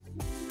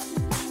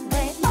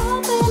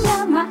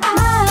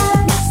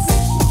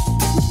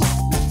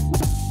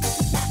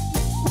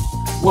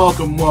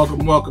Welcome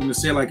to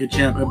Say It Like a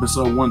Champ,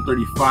 episode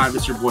 135.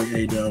 It's your boy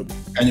A-Dub.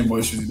 And your boy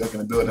Shizzy Duck in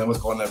the building. What's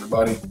going on,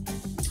 everybody?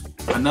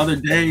 Another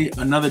day,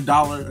 another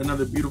dollar,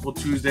 another beautiful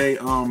Tuesday.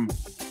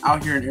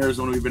 Out here in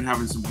Arizona, we've been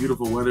having some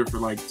beautiful weather for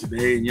like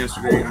today and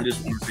yesterday. I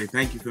just want to say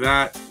thank you for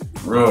that.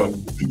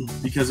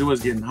 Because it was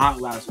getting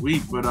hot last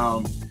week. But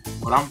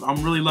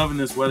I'm really loving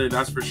this weather,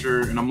 that's for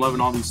sure. And I'm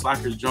loving all these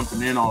slackers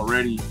jumping in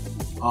already.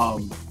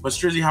 But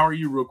Strizzy, how are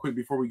you real quick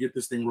before we get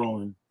this thing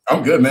rolling?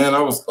 I'm good, man.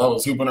 I was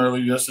hooping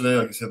earlier yesterday.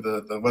 Like I said,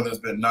 the weather's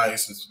been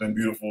nice. It's been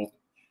beautiful.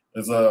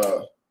 It's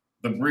the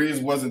breeze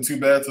wasn't too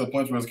bad to the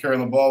point where it's carrying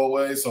the ball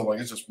away. So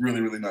like it's just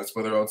really, really nice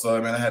weather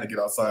outside, man. I had to get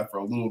outside for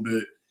a little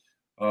bit.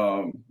 You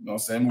know what I'm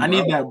saying? I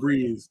need that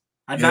breeze.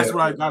 That's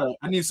what I gotta.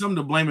 I need something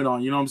to blame it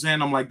on. You know what I'm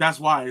saying? I'm like, that's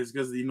why. It's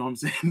because you know what I'm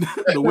saying.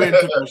 The wind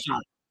took my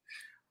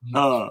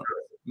shot.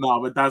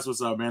 No, but that's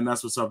what's up, man.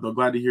 That's what's up. Though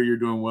glad to hear you're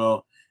doing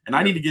well. And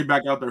I need to get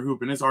back out there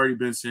hooping. It's already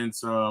been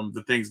since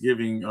the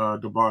Thanksgiving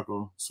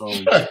debacle. So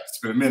it's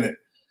been a minute.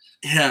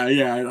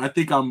 Yeah. I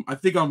think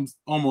I'm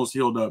almost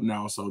healed up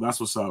now. So that's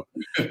what's up.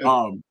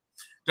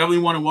 Definitely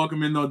want to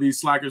welcome in though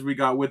these slackers we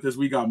got with us.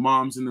 We got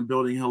Moms in the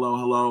building.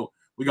 Hello.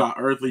 We got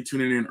Earthly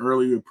tuning in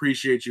early. We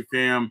appreciate you,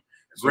 fam.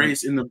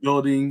 Grace in the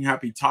building.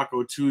 Happy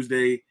Taco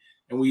Tuesday.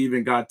 And we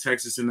even got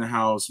Texas in the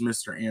house,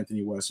 Mr.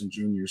 Anthony Weston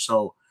Jr.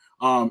 So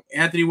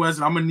Anthony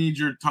Weston, I'm gonna need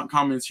your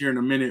comments here in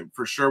a minute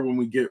for sure when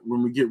we get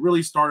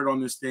really started on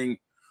this thing.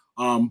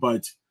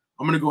 But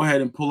I'm gonna go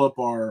ahead and pull up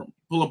our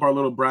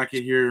little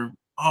bracket here.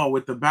 Oh,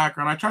 with the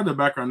background. I tried the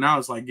background now.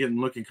 It's like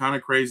looking kind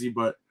of crazy,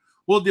 but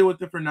we'll deal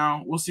with it for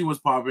now. We'll see what's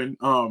popping.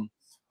 Well,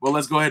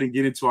 let's go ahead and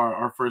get into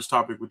our first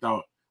topic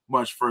without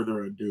much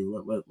further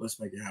ado. Let's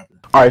make it happen.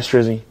 All right,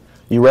 Strizzy.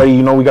 You ready?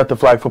 You know we got the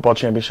flag football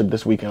championship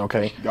this weekend,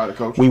 okay? Got it,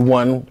 coach. We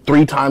won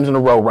 3 times in a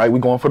row, right? We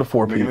going for the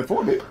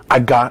 4-peat. I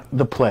got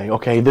the play,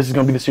 okay? This is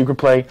going to be the secret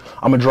play.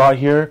 I'm going to draw it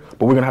here,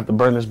 but we're going to have to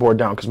burn this board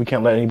down because we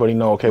can't let anybody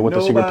know, okay, what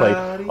the secret play.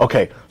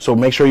 Okay, so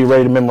make sure you're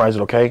ready to memorize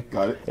it, okay?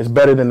 Got it. It's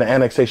better than the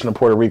annexation of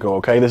Puerto Rico,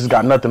 okay? This has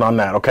got nothing on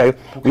that, okay?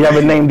 We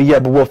haven't named it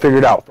yet, but we'll figure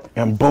it out.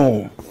 And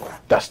boom,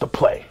 that's the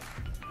play.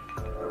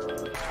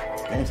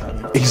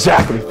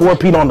 Exactly.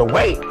 4-peat on the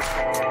way.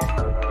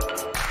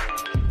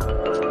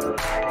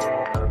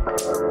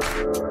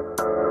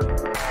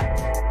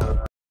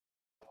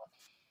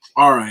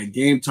 All right,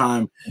 game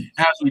time.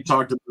 As we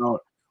talked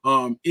about,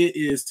 it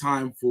is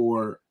time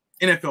for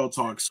NFL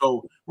talk.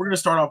 So we're going to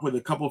start off with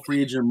a couple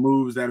free agent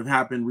moves that have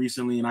happened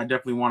recently, and I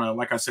definitely want to,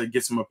 like I said,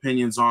 get some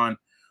opinions on.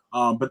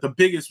 But the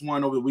biggest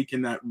one over the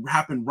weekend that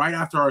happened right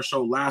after our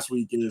show last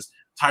week is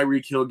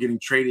Tyreek Hill getting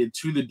traded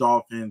to the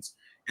Dolphins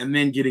and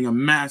then getting a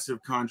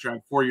massive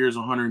contract, 4 years,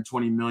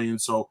 $120 million.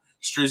 So,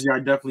 Strizzy, I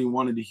definitely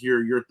wanted to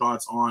hear your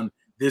thoughts on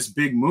this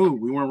big move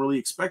we weren't really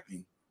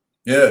expecting.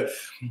 Yeah,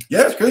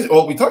 it's crazy.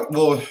 Well, I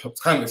was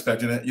kind of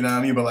expecting it, you know what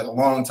I mean? But like a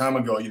long time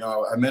ago, you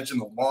know, I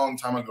mentioned a long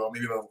time ago,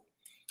 maybe the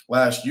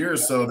last year or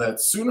so, that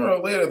sooner or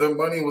later their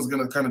money was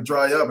going to kind of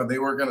dry up, and they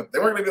weren't going to be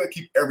able to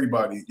keep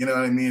everybody, you know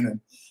what I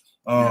mean?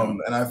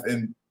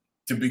 And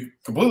to be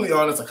completely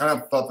honest, I kind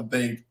of thought that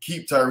they'd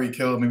keep Tyreek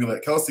Hill, maybe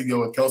let Kelsey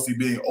go, with Kelsey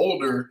being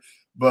older.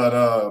 But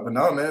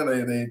now,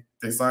 man,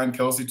 they signed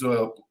Kelsey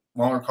to a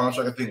longer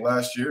contract, I think,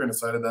 last year, and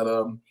decided that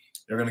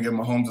they're going to give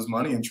Mahomes his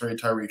money and trade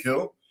Tyreek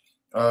Hill.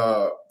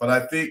 But I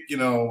think, you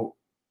know,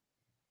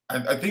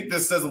 I think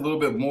this says a little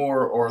bit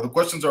more, or the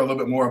questions are a little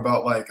bit more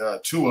about like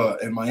Tua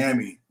in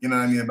Miami. You know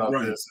what I mean about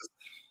this?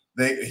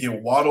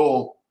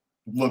 Waddle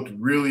looked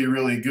really,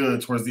 really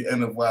good towards the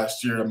end of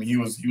last year. I mean, he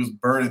was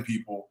burning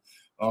people.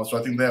 So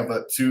I think they have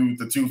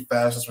the two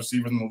fastest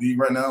receivers in the league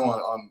right now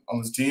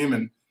on this team,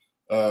 and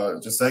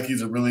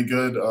Gesicki's a really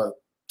good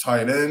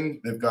tight end.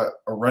 They've got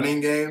a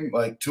running game.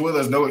 Like Tua,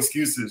 there's no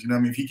excuses. You know what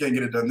I mean? If he can't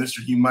get it done this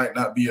year, he might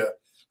not be a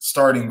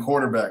starting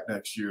quarterback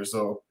next year.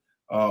 So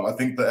I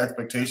think the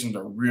expectations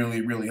are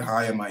really, really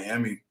high in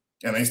Miami.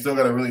 And they still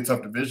got a really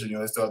tough division. You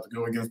know, they still have to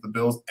go against the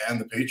Bills and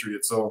the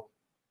Patriots. So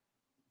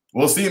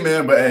we'll see,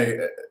 man. But, hey,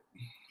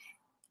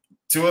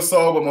 Tua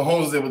saw what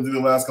Mahomes was able to do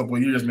the last couple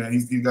of years, man.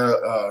 He's got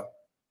to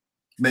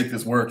make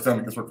this work. He's got to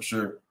make this work for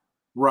sure.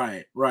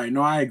 Right.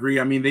 No, I agree.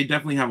 I mean, they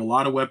definitely have a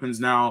lot of weapons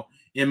now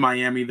in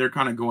Miami. They're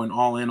kind of going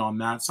all in on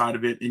that side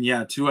of it. And,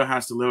 yeah, Tua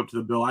has to live up to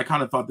the bill. I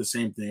kind of thought the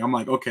same thing. I'm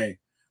like, okay,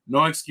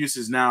 no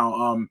excuses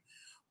now.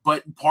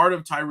 But part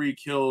of Tyreek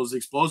Hill's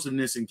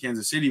explosiveness in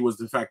Kansas City was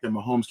the fact that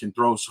Mahomes can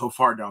throw so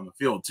far down the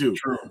field too.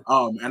 True.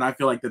 And I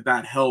feel like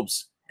that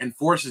helps and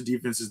forces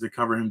defenses to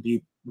cover him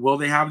deep. Will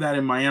they have that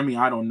in Miami?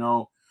 I don't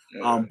know.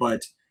 Yeah.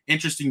 But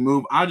interesting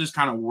move. I'm just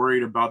kind of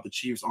worried about the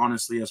Chiefs,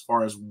 honestly, as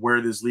far as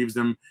where this leaves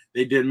them.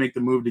 They did make the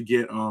move to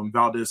get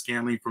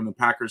Valdez-Scantling from the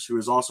Packers, who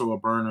is also a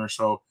burner.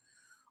 So,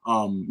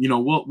 you know,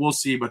 we'll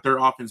see. But their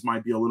offense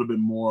might be a little bit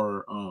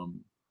more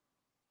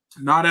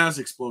not as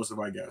explosive,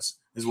 I guess,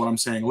 is what I'm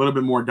saying. A little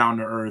bit more down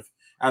to earth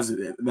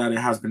that it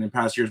has been in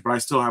past years. But I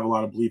still have a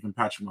lot of belief in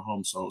Patrick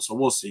Mahomes. So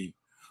we'll see.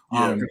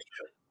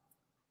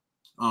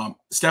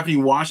 Stephanie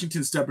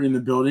Washington stepping in the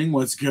building.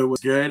 What's good?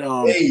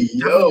 Hey,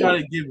 yo.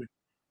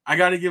 I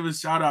got to give a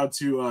shout out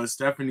to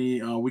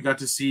Stephanie. We got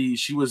to see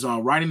she was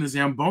riding the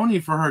Zamboni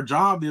for her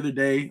job the other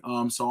day.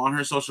 So on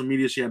her social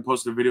media, she had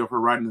posted a video of her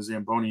riding the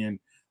Zamboni, and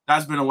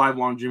that's been a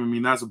lifelong dream. I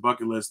mean, that's a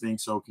bucket list thing.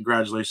 So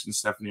congratulations,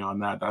 Stephanie, on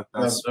that.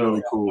 That's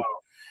really cool.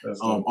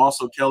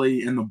 Also,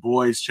 Kelly and the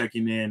boys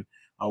checking in.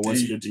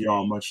 What's good to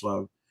y'all? Much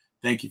love.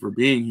 Thank you for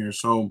being here.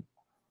 So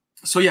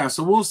yeah.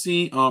 So we'll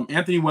see.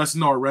 Anthony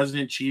Weston, our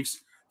resident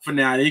Chiefs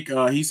fanatic,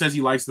 he says he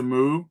likes the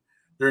move.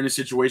 They're in a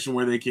situation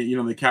where they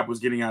can, the cap was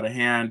getting out of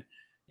hand,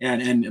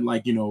 and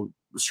like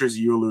Strizzy,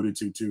 you alluded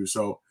to too.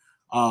 So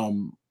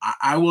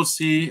I will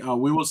see.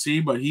 We will see.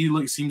 But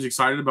he seems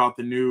excited about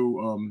the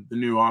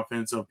new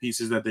offensive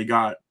pieces that they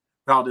got: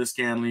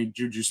 Valdez-Scantling,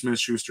 Juju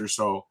Smith-Schuster.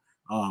 So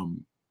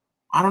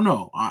I don't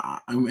know.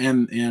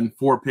 And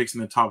 4 picks in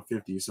the top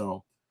 50.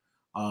 So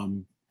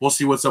we'll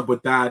see what's up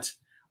with that.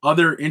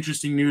 Other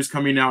interesting news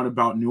coming out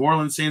about New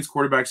Orleans Saints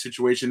quarterback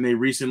situation. They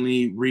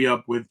recently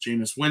re-upped with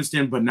Jameis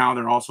Winston, but now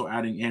they're also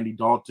adding Andy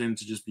Dalton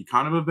to just be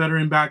kind of a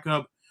veteran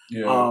backup.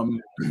 Yeah.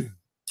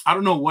 I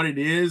don't know what it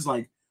is,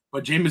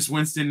 but Jameis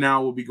Winston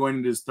now will be going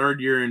into his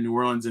 3rd year in New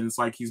Orleans, and it's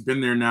like he's been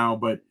there now,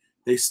 but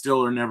they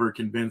still are never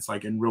convinced,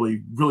 and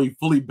really, really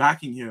fully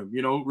backing him,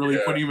 really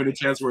putting him in a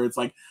chance where it's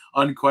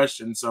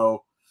unquestioned.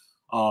 So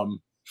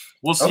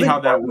we'll see how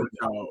that works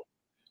out.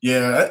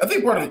 Yeah, I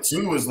think part of it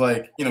too is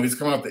he's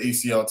coming off the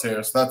ACL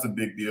tear, so that's a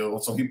big deal.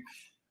 So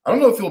I don't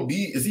know if he'll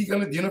be. Is he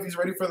gonna? Do you know if he's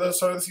ready for the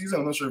start of the season?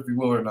 I'm not sure if he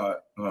will or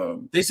not.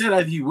 They said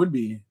that he would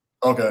be.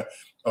 Okay,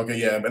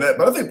 yeah, but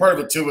I think part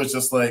of it too is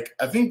just I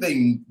think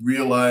they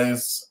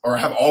realize or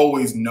have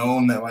always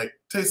known that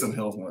Taysom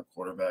Hill's not a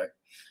quarterback.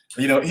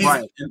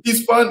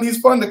 He's fun.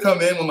 He's fun to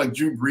come in when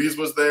Drew Brees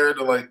was there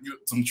to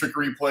some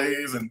trickery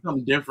plays and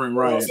something different,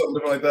 right? Something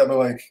different like that,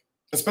 but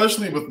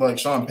especially with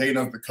Sean Payton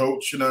as the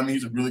coach,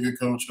 he's a really good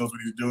coach, knows what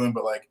he's doing.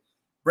 But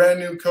brand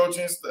new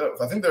coaching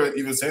stuff, I think they're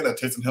even saying that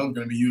Taysom Hill is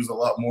going to be used a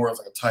lot more as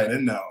a tight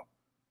end now.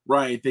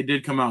 Right, they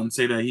did come out and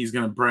say that he's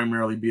going to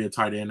primarily be a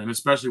tight end, and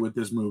especially with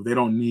this move, they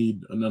don't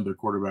need another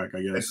quarterback,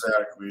 I guess.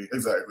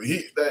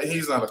 Exactly.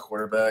 He's not a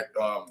quarterback.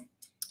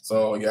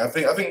 So yeah, I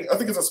think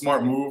it's a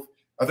smart move.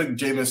 I think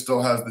Jameis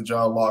still has the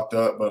job locked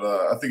up, but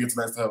I think it's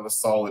nice to have a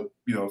solid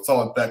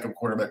backup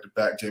quarterback to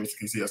back Jameis in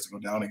case he has to go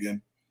down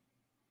again.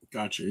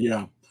 Gotcha.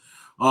 Yeah.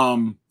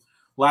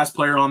 Last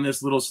player on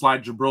this little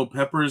slide, Jabril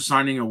Peppers,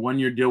 signing a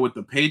 1-year deal with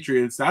the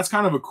Patriots. That's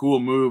kind of a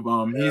cool move.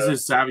 He's a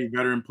savvy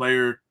veteran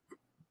player.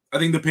 I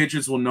think the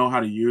Patriots will know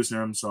how to use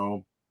him.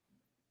 So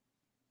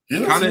he's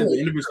kind of the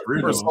end of his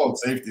career. He's a solid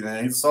safety,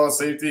 man. He's a solid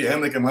safety,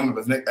 and they can line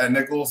him at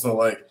nickel.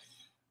 So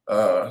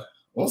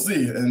we'll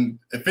see. And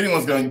if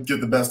anyone's going to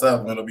get the best out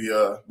of him, it'll be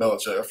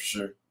Belichick for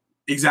sure.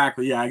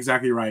 Exactly. Yeah.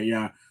 Exactly right.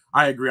 Yeah.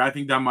 I agree. I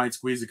think that might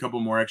squeeze a couple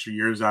more extra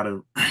years out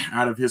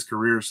of his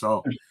career.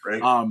 So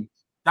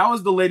that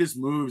was the latest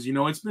moves.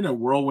 It's been a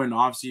whirlwind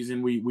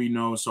offseason, we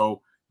know.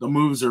 So the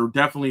moves are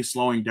definitely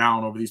slowing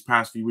down over these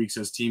past few weeks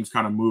as teams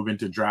kind of move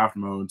into draft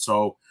mode.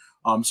 So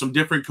some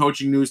different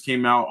coaching news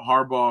came out.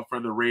 Harbaugh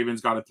for the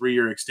Ravens got a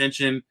 3-year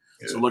extension.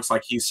 Yeah. So it looks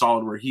like he's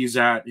solid where he's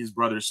at. His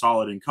brother's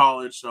solid in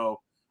college. So,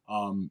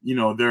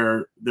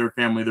 their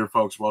family, their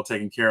folks well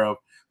taken care of.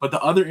 But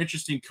the other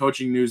interesting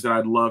coaching news that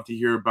I'd love to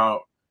hear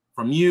about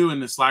from you and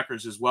the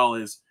Slackers as well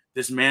is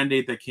this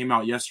mandate that came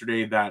out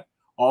yesterday that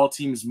all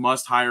teams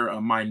must hire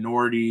a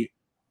minority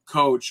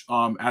coach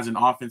as an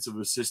offensive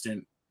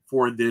assistant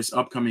for this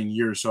upcoming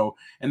year. So,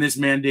 in this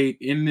mandate,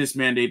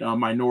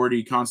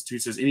 minority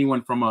constitutes as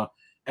anyone from a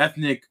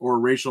ethnic or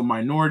racial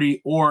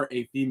minority or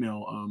a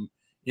female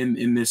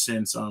in this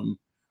sense.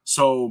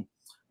 So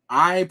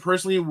I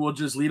personally will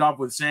just lead off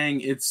with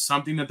saying it's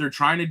something that they're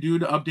trying to do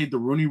to update the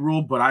Rooney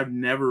Rule, but I've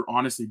never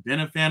honestly been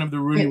a fan of the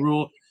Rooney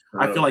Rule.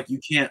 I feel like you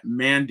can't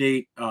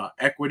mandate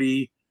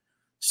equity.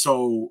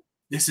 So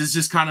this is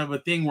just kind of a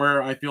thing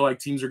where I feel like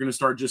teams are going to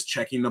start just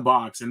checking the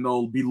box, and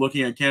they'll be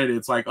looking at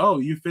candidates like, oh,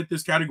 you fit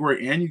this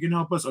category and you can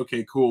help us.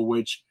 Okay, cool.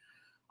 Which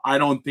I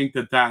don't think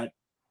that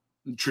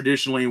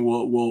traditionally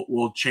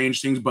will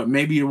change things, but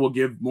maybe it will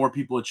give more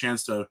people a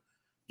chance to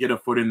get a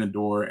foot in the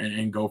door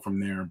and go from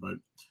there. But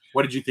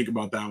what did you think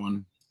about that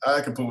one?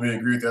 I completely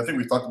agree with you. I think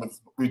we talked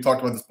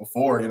about this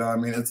before.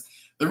 It's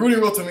the Rooney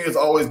Rule to me has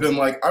always been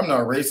I'm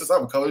not racist. I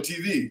have a color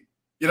TV.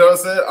 You know what I'm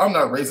saying? I'm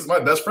not racist. My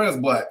best friend is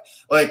black.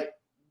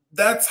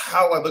 That's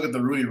how I look at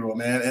the Rooney Rule,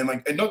 man. And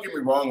and don't get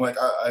me wrong.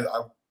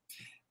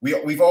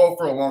 We've all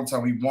for a long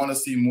time we want to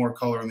see more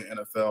color in the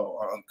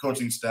NFL on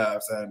coaching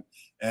staffs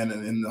and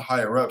in the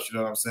higher ups. You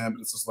know what I'm saying?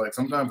 But it's just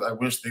sometimes I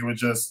wish they would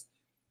just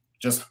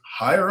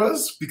hire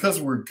us because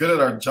we're good at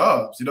our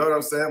jobs. You know what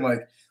I'm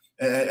saying?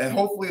 And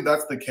hopefully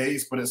that's the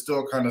case, but it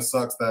still kind of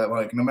sucks that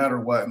no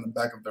matter what, in the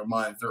back of their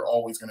minds, they're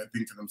always going to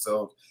think to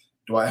themselves,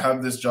 do I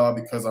have this job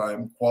because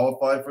I'm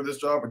qualified for this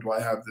job, or do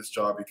I have this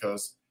job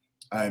because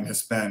I'm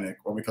Hispanic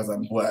or because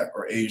I'm black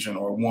or Asian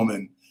or a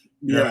woman?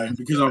 Yeah,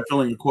 because I'm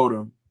filling a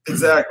quota.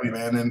 Exactly,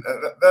 man. And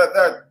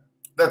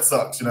that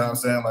sucks, you know what I'm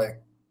saying?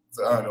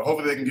 So I don't know.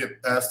 Hopefully they can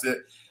get past it.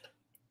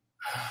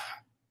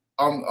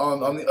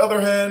 On the other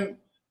hand,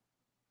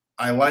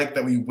 I like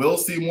that we will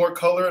see more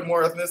color and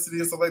more ethnicity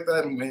and stuff like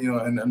that, and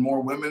and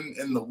more women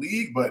in the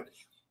league. But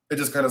it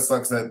just kind of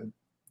sucks that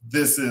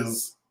this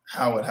is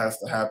how it has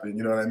to happen.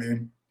 You know what I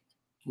mean?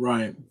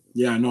 Right.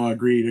 Yeah. No.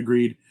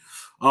 Agreed.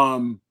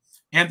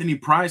 Anthony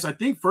Price, I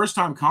think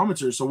first-time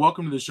commenter. So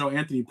welcome to the show.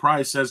 Anthony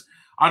Price says,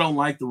 "I don't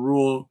like the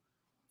rule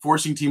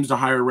forcing teams to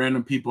hire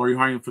random people. Are you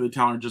hiring for the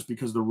talent just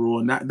because of the rule?"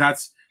 And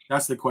that's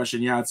the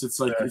question. Yeah, it's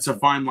like it's a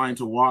fine line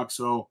to walk.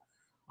 So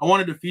I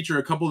wanted to feature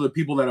a couple of the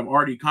people that have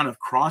already kind of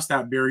crossed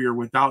that barrier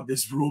without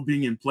this rule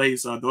being in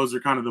place. Those are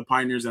kind of the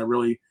pioneers that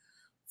really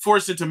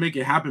forced it to make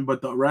it happen.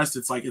 But the rest,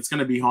 it's like it's going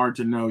to be hard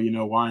to know.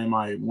 Why am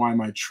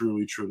I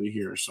truly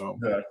here? So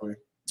exactly.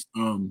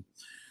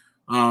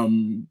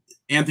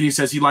 Anthony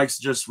says he likes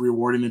just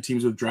rewarding the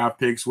teams with draft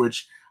picks,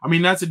 which I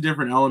mean that's a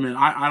different element.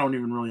 I don't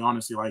even really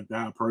honestly like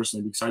that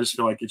personally because I just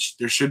feel like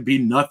there should be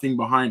nothing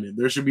behind it.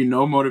 There should be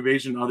no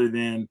motivation other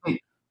than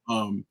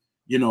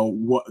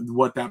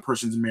what that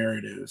person's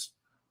merit is.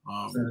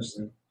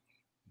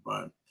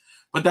 But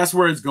that's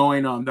where it's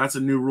going. That's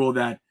a new rule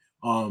that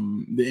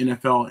the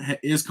NFL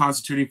is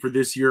constituting for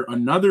this year.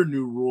 Another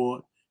new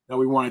rule that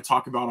we want to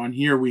talk about on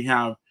here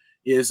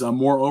is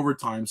more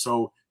overtime.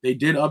 So they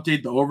did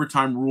update the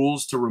overtime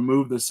rules to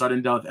remove the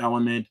sudden death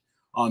element.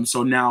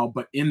 So now,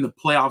 but in the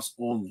playoffs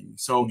only.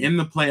 So in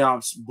the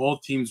playoffs,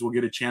 both teams will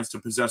get a chance to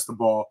possess the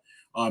ball.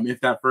 If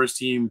that first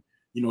team,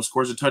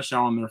 scores a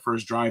touchdown on their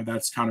first drive,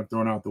 that's kind of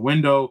thrown out the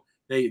window.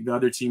 The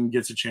other team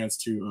gets a chance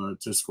to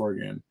score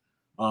again.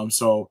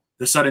 So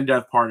the sudden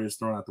death part is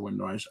thrown out the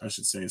window, I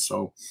should say.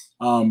 So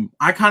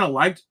I kind of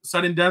liked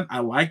sudden death. I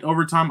liked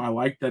overtime. I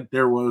liked that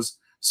there was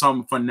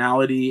some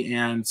finality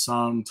and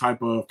some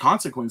type of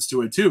consequence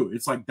to it too.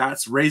 It's like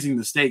that's raising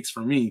the stakes for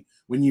me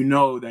when you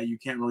know that you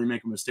can't really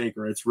make a mistake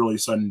or it's really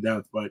sudden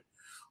death. But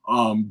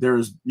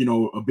there's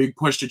a big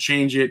push to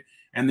change it,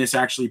 and this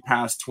actually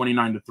passed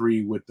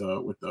 29-3 with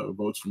the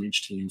votes from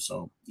each team.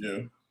 So yeah.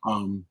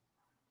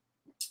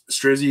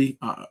 Strizzy,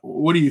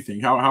 what do you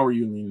think? How are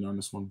you leaning on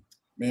this one?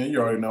 Man,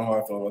 you already know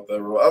how I feel about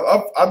that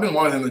rule. I've been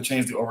wanting them to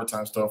change the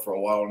overtime stuff for a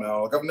while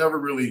now. Like I've never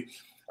really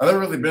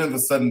been in the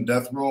sudden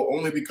death rule,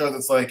 only because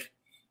it's like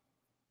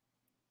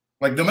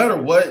no matter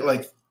what,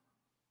 like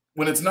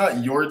when it's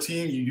not your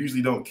team, you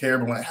usually don't care,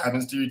 but when it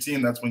happens to your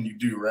team, that's when you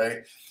do, right?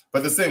 But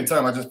at the same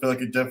time, I just feel like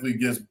it definitely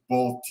gives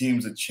both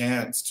teams a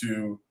chance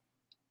to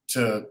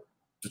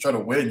try to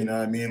win. You know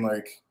what I mean?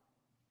 Like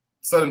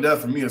sudden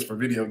death for me is for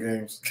video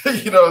games.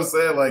 You know what I'm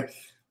saying? Like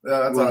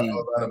that's how I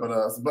feel about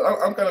it. But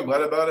I'm kind of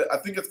glad about it. I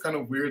think it's kind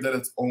of weird that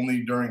it's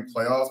only during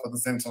playoffs, but at the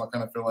same time, I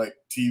kind of feel like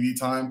TV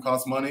time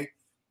costs money.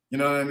 You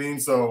know what I mean?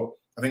 So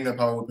I think that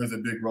probably plays a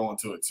big role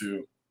into it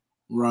too.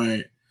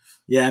 Right.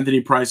 Yeah,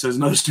 Anthony Price says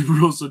another stupid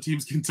rule so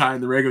teams can tie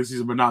in the regular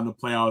season, but not in the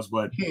playoffs.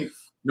 But the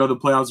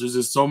playoffs, there's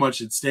just so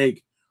much at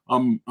stake.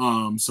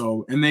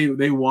 So and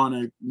they want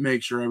to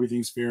make sure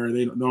everything's fair.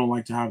 They don't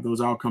like to have those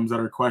outcomes that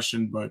are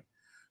questioned. But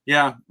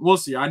yeah, we'll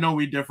see. I know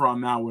we differ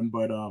on that one,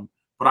 but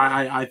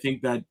I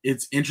think that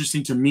it's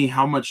interesting to me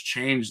how much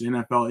change the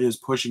NFL is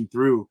pushing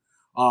through.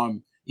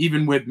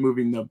 Even with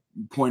moving the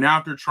point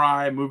after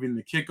try, moving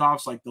the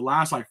kickoffs, like the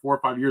last 4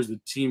 or 5 years, the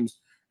teams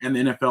and the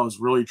NFL is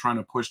really trying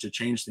to push to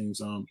change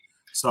things.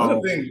 So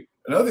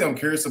another thing I'm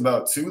curious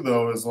about too,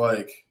 though, is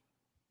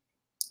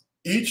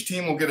each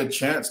team will get a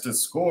chance to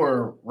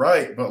score,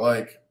 right? But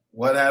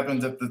what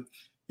happens if the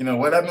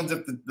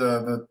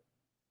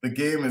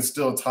game is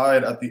still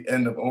tied at the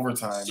end of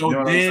overtime? So you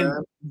know then,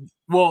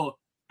 well,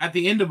 at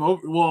the end of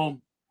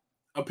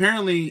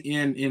apparently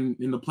in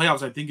the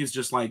playoffs, I think it's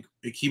just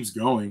it keeps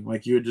going.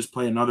 Like you would just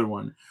play another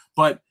one.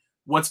 But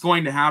what's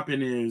going to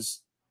happen is,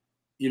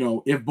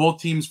 if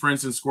both teams, for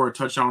instance, score a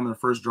touchdown on their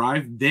first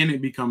drive, then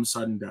it becomes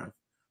sudden death.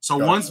 So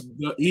once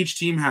each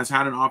team has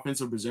had an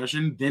offensive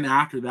possession, then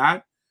after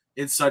that,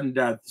 it's sudden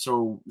death.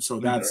 So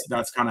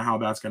that's kind of how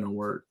that's going to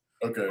work.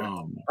 Okay,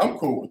 I'm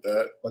cool with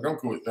that. I'm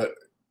cool with that.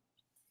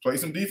 Play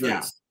some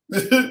defense. Yeah.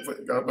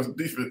 Gotta play some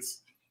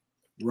defense.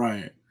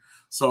 Right.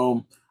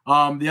 So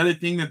the other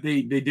thing that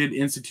they did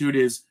institute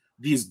is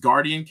these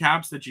guardian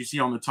caps that you see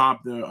on the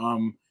top.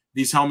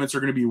 These helmets are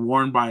going to be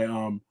worn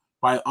by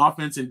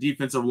offense and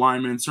defensive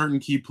linemen, certain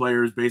key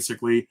players,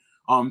 basically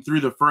through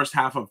the first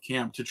half of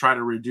camp to try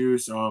to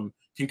reduce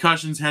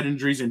concussions, head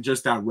injuries, and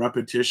just that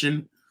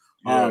repetition.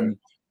 Yeah.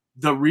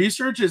 The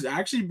research has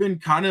actually been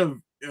kind of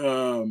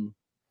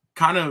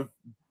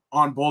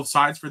on both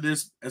sides for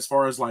this as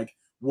far as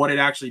what it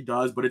actually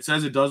does, but it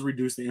says it does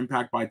reduce the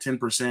impact by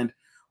 10%.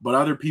 But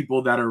other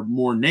people that are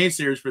more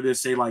naysayers for this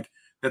say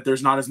that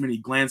there's not as many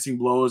glancing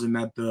blows and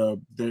that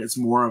that it's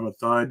more of a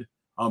thud,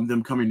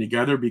 them coming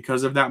together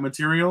because of that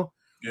material.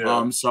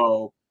 Yeah.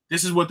 So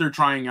this is what they're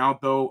trying out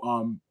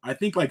though. I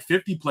think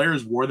 50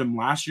 players wore them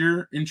last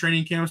year in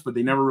training camps, but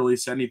they never really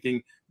said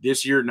anything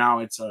this year. Now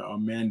it's a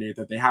mandate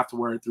that they have to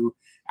wear it through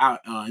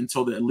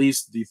until at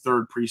least the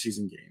third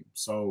preseason game.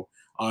 So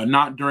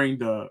not during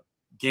the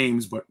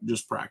games, but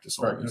just practice.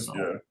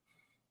 Yeah.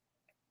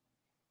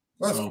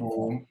 That's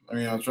cool. I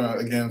mean, I'm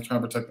trying to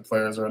protect the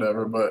players or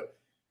whatever, but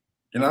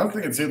I'm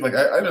thinking too. Like,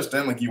 I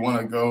understand, like, you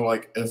want to go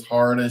like as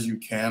hard as you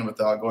can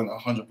without going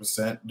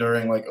 100%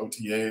 during like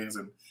OTAs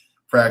and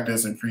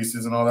practice and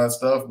preseason and all that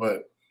stuff.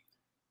 But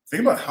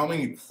think about how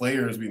many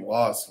players we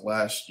lost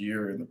last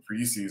year in the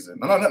preseason.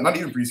 Not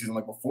even preseason,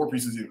 like before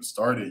preseason even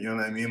started. You know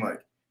what I mean?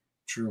 Like,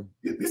 true.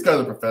 These guys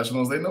are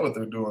professionals. They know what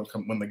they're doing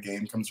when the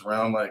game comes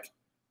around. Like,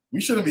 they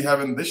shouldn't be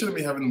having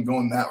them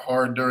going that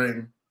hard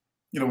during,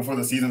 before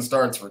the season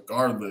starts,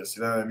 regardless.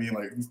 You know what I mean?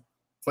 Like, these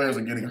players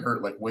are getting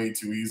hurt like way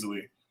too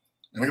easily.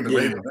 And look at the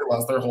Ravens. They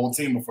lost their whole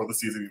team before the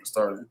season even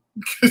started.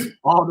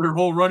 Their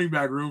whole running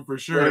back room for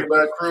sure. Running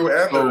back crew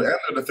and their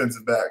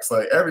defensive backs.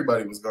 Like,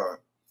 everybody was gone.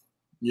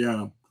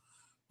 Yeah.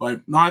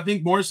 But no, I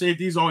think more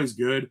safety is always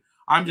good.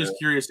 I'm just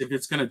curious if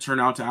it's going to turn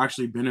out to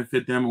actually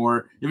benefit them,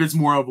 or if it's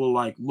more of a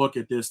like, look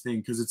at this thing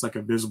because it's like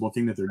a visible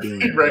thing that they're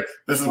doing. Right.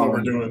 This is what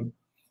we're doing.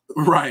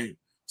 Right.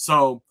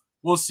 So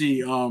we'll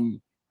see.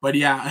 But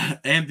yeah,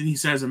 Anthony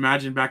says,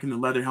 imagine back in the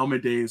leather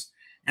helmet days.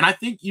 And I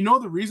think,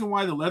 the reason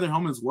why the leather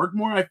helmets work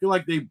more, I feel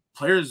like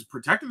players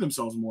protected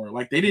themselves more.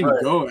 Like, they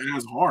didn't go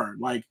as hard.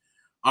 Like,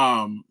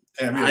 I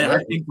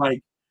think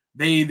like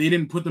they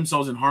didn't put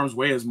themselves in harm's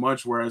way as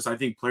much. Whereas I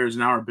think players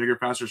now are bigger,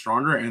 faster,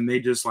 stronger, and they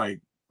just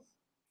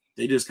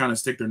kind of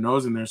stick their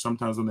nose in there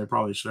sometimes when they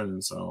probably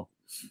shouldn't. So,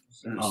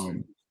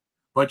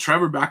 but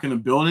Trevor back in the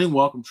building.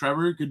 Welcome,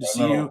 Trevor. Good to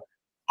see you.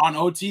 On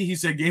OT, he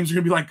said games are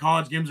going to be like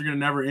college. Games are going to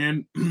never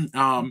end.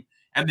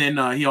 And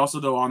then he also,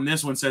 though, on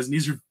this one says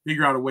needs to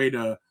figure out a way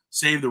to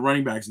save the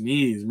running back's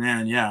knees.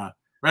 Man, yeah.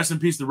 Rest in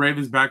peace, the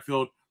Ravens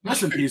backfield.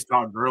 Rest in peace,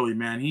 Todd Gurley,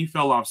 man. He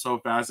fell off so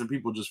fast and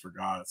people just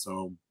forgot.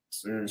 So,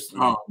 seriously.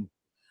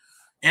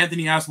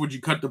 Anthony asked, would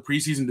you cut the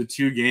preseason to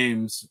 2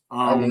 games?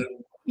 I would.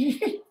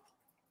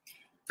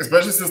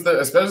 Especially since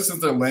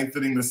they're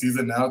lengthening the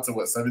season now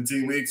to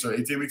 17 weeks or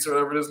 18 weeks or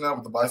whatever it is now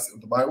with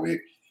the bye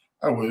week.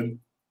 I would.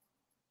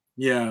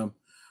 Yeah,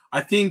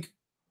 I think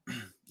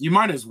you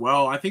might as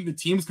well. I think the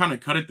teams kind of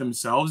cut it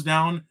themselves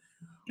down.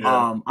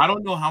 Yeah. I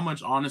don't know how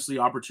much honestly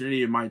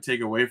opportunity it might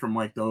take away from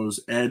like those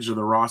edge of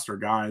the roster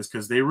guys,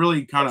 because they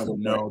really kind of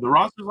know the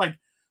roster's like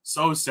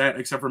so set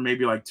except for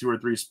maybe like 2 or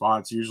 3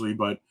 spots usually,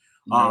 but.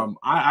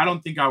 I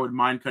don't think I would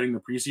mind cutting the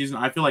preseason.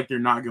 I feel like they're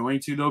not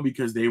going to, though,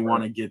 because they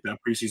want to get that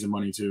preseason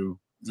money too.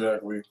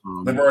 Exactly.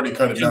 They've already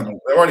cut it down.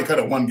 They've already cut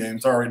it 1 game.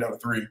 It's already down to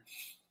 3.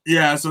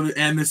 Yeah. So,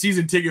 and the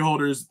season ticket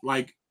holders,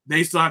 like,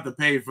 they still have to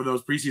pay for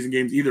those preseason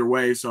games either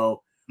way.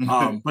 So,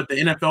 but the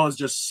NFL is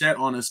just set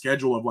on a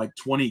schedule of like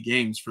 20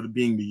 games for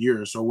being the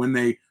year. So when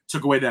they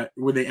took away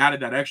when they added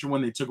that extra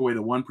one, they took away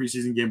the 1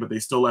 preseason game, but they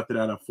still left it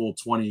at a full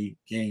 20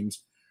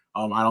 games.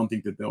 I don't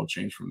think that they'll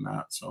change from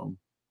that. So,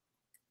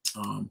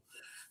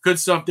 good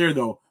stuff there,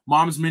 though.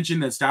 Mom's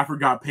mentioned that Stafford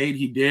got paid.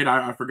 He did.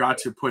 I forgot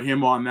to put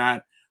him on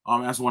that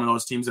as one of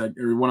those teams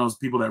or one of those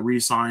people that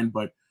re-signed.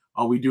 But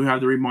we do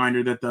have the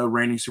reminder that the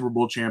reigning Super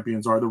Bowl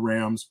champions are the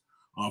Rams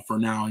for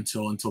now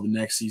until the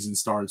next season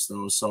starts,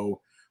 though.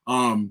 So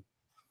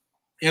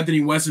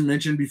Anthony Wesson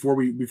mentioned before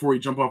we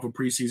jump off of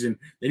preseason,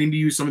 they need to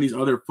use some of these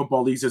other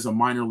football leagues as a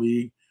minor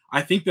league.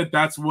 I think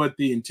that's what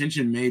the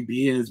intention may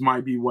be, and it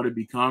might be what it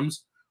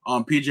becomes.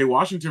 PJ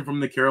Washington from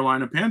the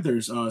Carolina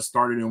Panthers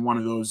started in one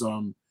of those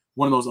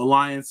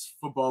alliance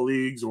football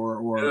leagues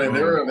or they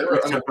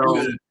were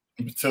undefeated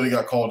until he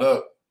got called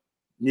up.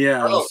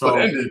 Yeah, so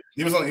ended.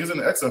 He was in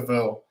the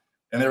XFL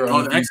and they were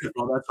the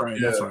XFL. That's right.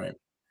 Yeah. That's right.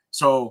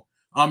 So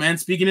and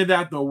speaking of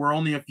that, though, we're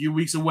only a few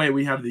weeks away.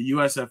 We have the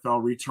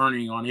USFL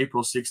returning on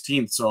April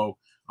 16th. So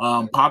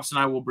Pops and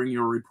I will bring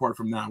you a report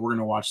from that. We're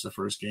gonna watch the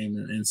first game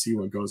and see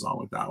what goes on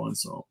with that one.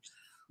 So.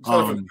 I'm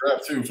excited for the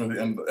draft too for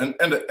the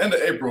end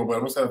of April, but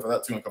I'm excited for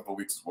that too in a couple of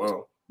weeks as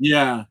well.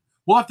 Yeah,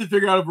 we'll have to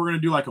figure out if we're gonna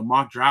do like a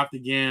mock draft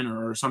again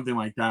or something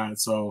like that.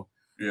 So,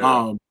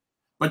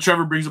 but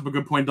Trevor brings up a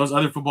good point. Those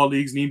other football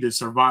leagues need to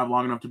survive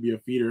long enough to be a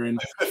feeder, and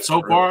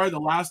so far the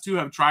last 2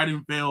 have tried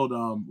and failed.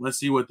 Let's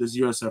see what this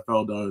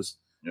USFL does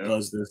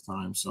this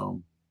time. So,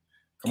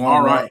 come on,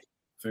 all right,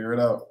 figure it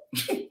out.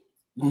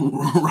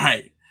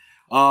 Right.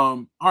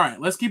 All right,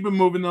 let's keep it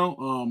moving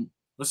though.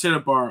 Let's hit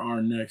up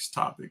our next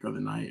topic of the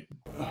night.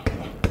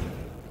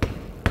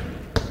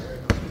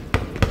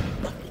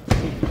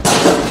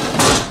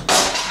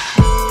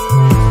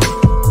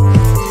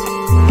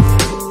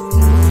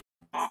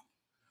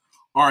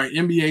 All right,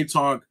 NBA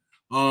talk.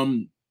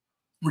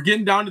 We're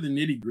getting down to the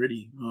nitty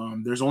gritty.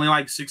 There's only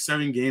like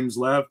 6-7 games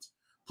left.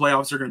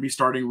 Playoffs are going to be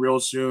starting real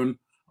soon.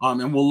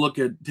 And we'll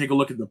take a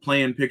look at the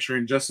play-in picture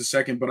in just a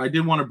second. But I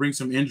did want to bring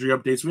some injury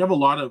updates. We have a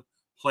lot of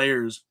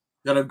players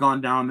that have gone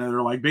down that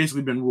are like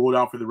basically been ruled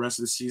out for the rest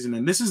of the season.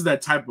 And this is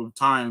that type of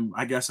time,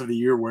 I guess, of the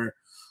year where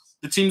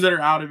the teams that are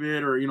out of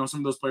it or,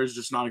 some of those players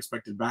are just not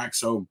expected back.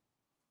 So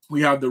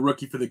we have the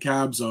rookie for the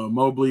Cavs,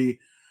 Mobley,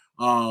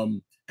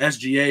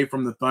 SGA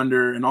from the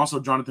Thunder, and also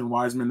Jonathan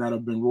Wiseman that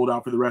have been ruled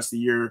out for the rest of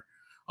the year.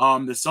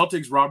 The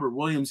Celtics, Robert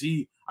Williams,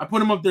 I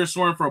put him up there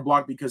soaring for a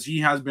block because he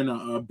has been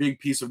a big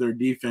piece of their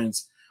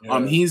defense.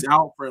 Yeah. He's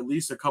out for at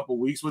least a couple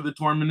weeks with a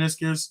torn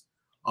meniscus.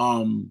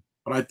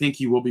 But I think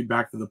he will be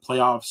back for the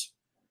playoffs.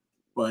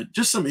 But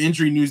just some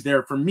injury news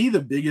there. For me,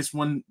 the biggest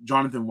one,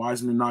 Jonathan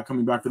Wiseman not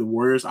coming back for the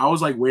Warriors. I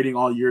was like waiting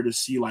all year to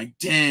see like,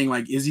 dang,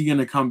 like is he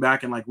gonna come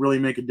back and like really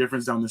make a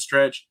difference down the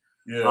stretch?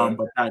 Yeah.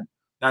 But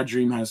that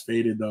dream has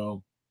faded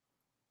though.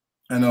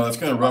 I know it's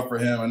kind of rough for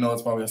him. I know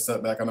it's probably a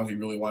setback. I know he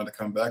really wanted to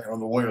come back. I know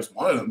the Warriors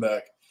wanted him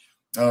back.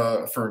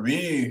 For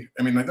me,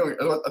 I mean, I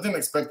didn't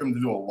expect him to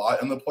do a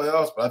lot in the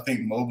playoffs, but I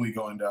think Mobley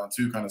going down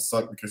too kind of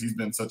sucked because he's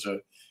been such a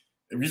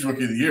 – if he's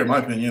rookie of the year, in my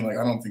opinion, like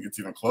I don't think it's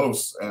even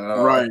close.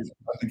 Right.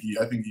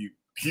 I think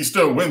he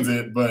still wins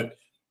it, but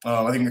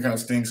I think it kind of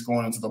stinks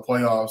going into the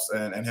playoffs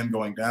and him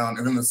going down.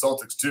 And then the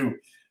Celtics too.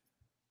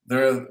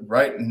 They're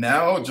right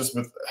now, just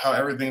with how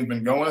everything's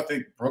been going. I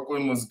think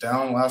Brooklyn was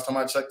down last time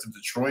I checked to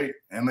Detroit,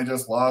 and they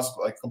just lost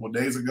like a couple of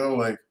days ago.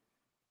 Like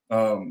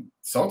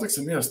Celtics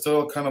to me are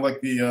still kind of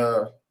like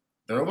they're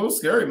a little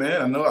scary,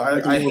 man. I know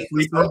I hate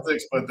the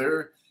Celtics, but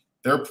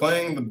they're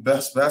playing the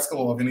best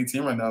basketball of any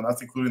team right now.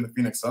 That's including the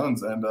Phoenix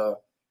Suns, and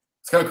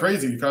it's kind of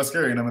crazy, kind of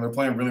scary. And I mean, they're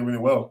playing really, really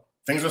well.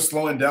 Things are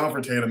slowing down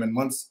for Tatum, and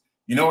once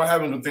you know what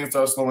happens when things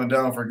start slowing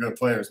down for good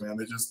players, man,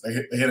 they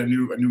hit a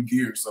new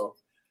gear. So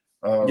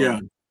yeah.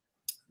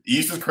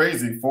 East is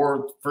crazy.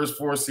 First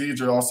four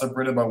seeds are all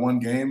separated by one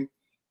game.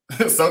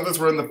 Celtics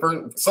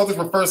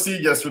were first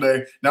seed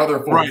yesterday. Now they're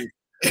fourth. Right.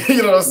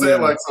 You know what I'm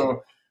saying? Yeah. Like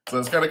so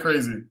it's kind of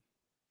crazy.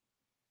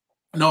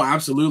 No,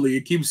 absolutely.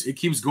 It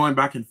keeps going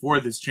back and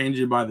forth. It's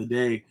changing by the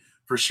day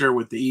for sure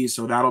with the East.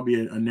 So that'll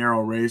be a narrow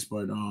race.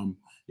 But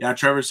yeah,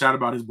 Trevor's sad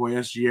about his boy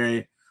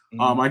SGA.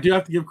 Mm-hmm. I do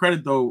have to give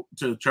credit though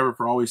to Trevor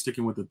for always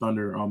sticking with the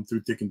Thunder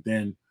through thick and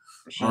thin.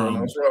 For sure,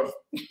 that's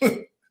rough.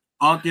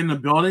 Unk in the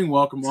building.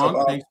 Welcome,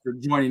 Unk. Thanks for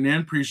joining in.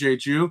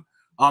 Appreciate you.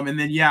 And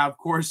then, yeah, of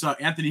course,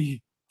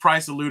 Anthony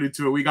Price alluded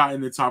to it. We got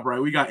in the top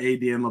right. We got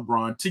AD and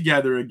LeBron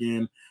together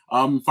again.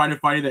 Find it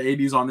funny that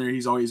AD's on there.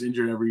 He's always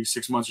injured every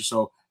 6 months or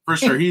so. For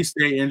sure, he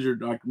stay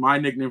injured. Like my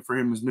nickname for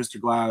him is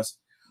Mr. Glass.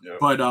 Yep.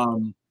 But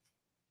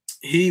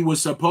he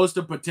was supposed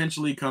to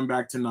potentially come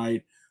back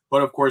tonight.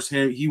 But, of course,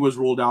 he was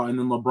ruled out. And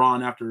then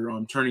LeBron, after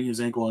turning his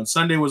ankle on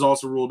Sunday, was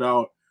also ruled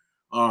out.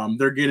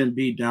 They're getting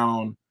beat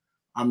down.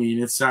 I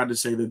mean, it's sad to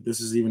say that this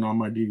is even on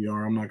my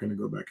DVR. I'm not going to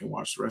go back and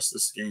watch the rest of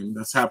this game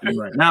that's happening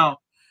right now.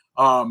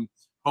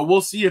 But we'll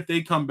see if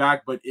they come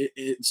back. But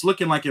it's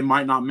looking like it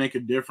might not make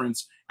a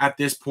difference at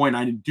this point.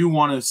 I do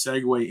want to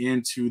segue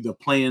into the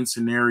play-in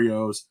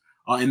scenarios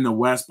in the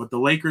West. But the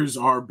Lakers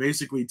are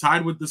basically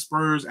tied with the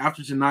Spurs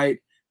after tonight,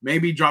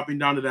 maybe dropping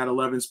down to that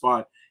 11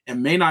 spot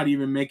and may not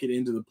even make it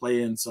into the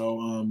play-in.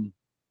 So,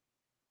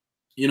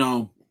 you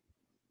know,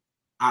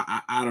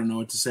 I don't know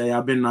what to say.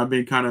 I've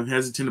been kind of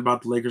hesitant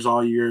about the Lakers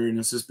all year, and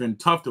it's just been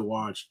tough to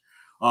watch.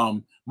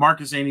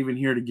 Marcus ain't even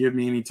here to give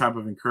me any type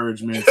of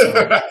encouragement.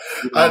 So,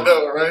 I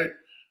know, right?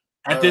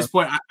 At this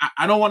point,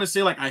 I don't want to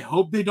say like I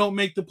hope they don't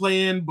make the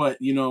play in,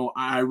 but you know,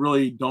 I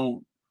really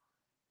don't.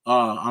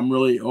 I'm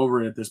really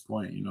over it at this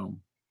point. You know,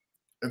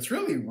 it's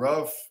really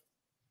rough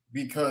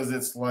because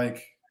it's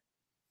like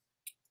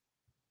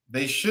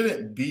they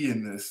shouldn't be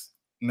in this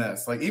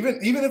mess. Like even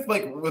if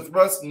like with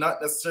Russ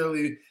not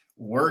necessarily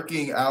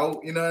working out,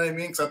 you know what I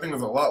mean? Because I think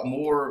there's a lot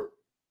more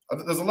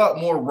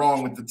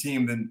wrong with the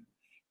team than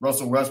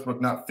Russell Westbrook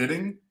not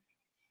fitting.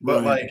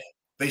 But like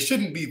they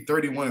shouldn't be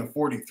 31 and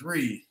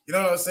 43. You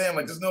know what I'm saying?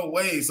 Like there's no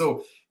way.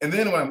 So and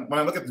then when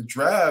I look at the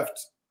draft,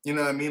 you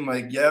know what I mean?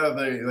 Like yeah,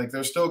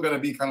 they're still gonna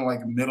be kind of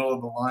like middle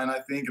of the line, I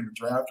think, in the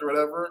draft or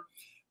whatever.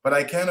 But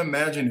I can't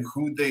imagine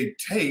who they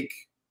take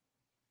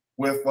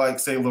with like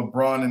say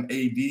LeBron and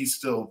AD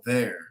still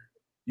there.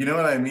 You know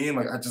what I mean?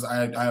 Like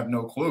I have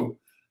no clue.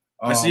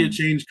 I see a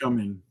change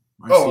coming.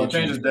 A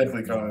change is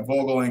definitely coming.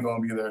 Vogel ain't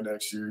going to be there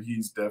next year.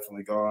 He's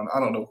definitely gone.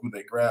 I don't know who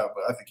they grab,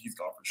 but I think he's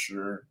gone for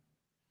sure.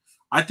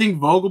 I think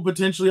Vogel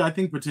potentially. I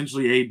think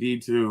potentially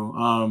AD too.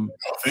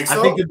 Think so?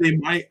 I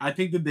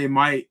think that they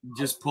might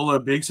just pull a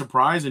big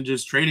surprise and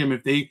just trade him.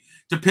 If they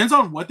depends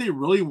on what they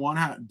really want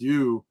to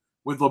do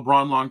with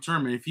LeBron long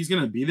term, and if he's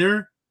going to be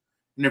there,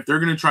 and if they're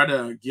going to try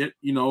to get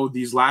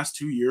these last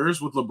 2 years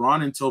with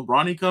LeBron until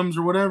Bronny comes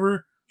or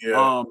whatever.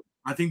 Yeah.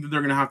 I think that they're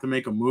going to have to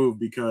make a move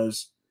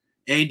because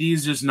AD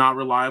is just not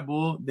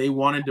reliable. They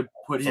wanted to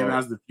put him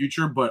as the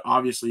future, but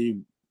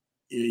obviously,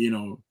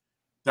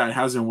 that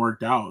hasn't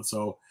worked out.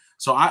 So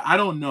I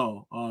don't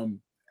know.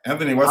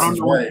 Anthony West is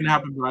right. What's going to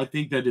happen, but I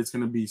think that it's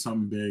going to be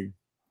something big.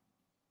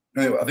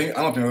 Anyway, I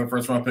don't think they're the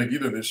first round pick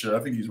either this year. I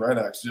think he's right,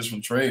 actually, just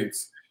from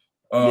trades.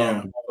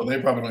 Yeah. So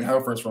they probably don't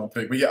have a first round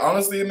pick. But yeah,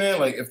 honestly,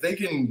 man, like if they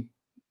can,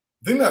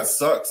 the thing that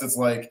sucks, it's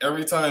like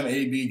every time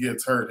AD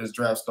gets hurt, his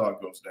draft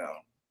stock goes down.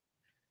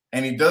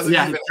 And he doesn't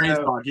even trading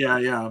stock.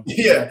 Yeah.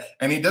 Yeah.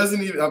 And he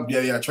doesn't even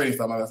trading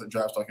stock. That's a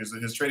draft stock.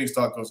 His trading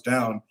stock goes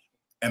down.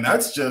 And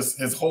that's just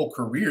his whole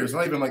career. It's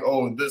not even like,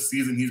 oh, this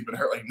season he's been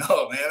hurt. Like,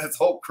 no, man, his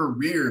whole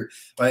career.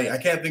 Like, I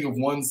can't think of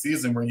one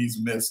season where he's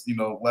missed,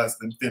 less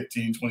than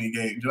 15, 20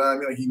 games. You know what I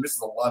mean? Like, he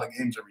misses a lot of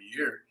games every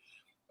year.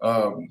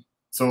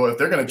 So if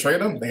they're going to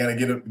trade him, they got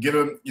to get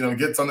him,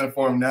 get something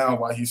for him now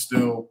while he's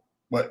still,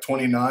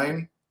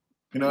 29?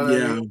 You know what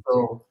I mean?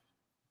 So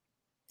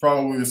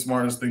probably the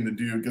smartest thing to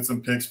do. Get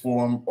some picks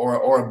for him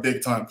or a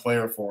big time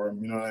player for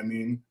him. You know what I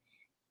mean?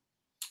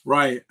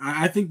 Right.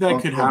 I think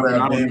that could happen.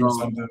 I don't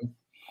know.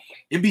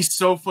 It'd be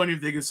so funny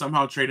if they could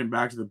somehow trade him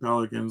back to the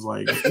Pelicans.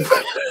 Like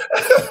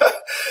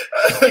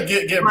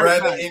get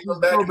Brandon Ingram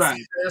back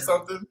or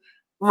something.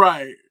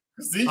 Right.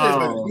 CJ's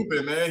been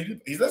hooping,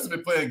 man. He's actually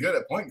been playing good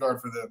at point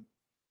guard for them.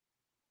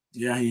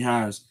 Yeah, he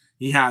has.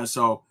 He has.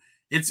 So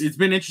it's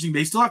been interesting.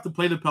 They still have to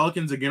play the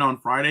Pelicans again on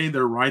Friday.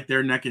 They're right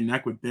there neck and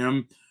neck with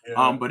them.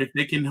 Yeah. But if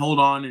they can hold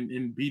on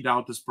and beat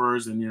out the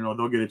Spurs, and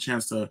they'll get a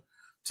chance to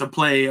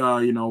play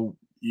a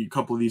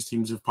couple of these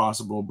teams if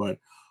possible. But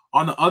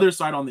on the other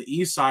side, on the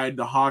east side,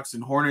 the Hawks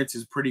and Hornets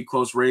is pretty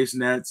close race.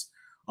 Nets.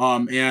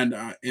 And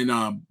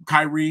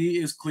Kyrie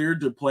is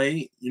cleared to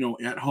play,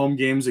 at home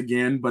games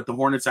again, but the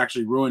Hornets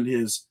actually ruined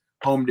his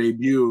home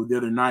debut the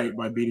other night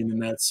by beating the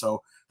Nets.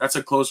 So that's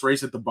a close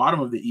race at the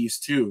bottom of the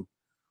East too.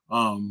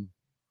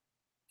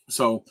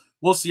 So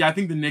we'll see. I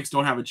think the Knicks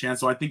don't have a chance.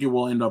 So I think it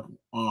will end up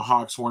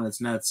Hawks, Hornets,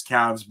 Nets,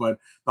 Cavs, but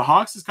the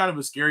Hawks is kind of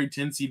a scary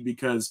 10 seed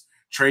because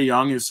Trae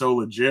Young is so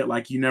legit.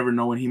 Like you never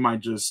know when he might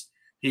just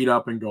heat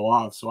up and go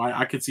off. So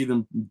I could see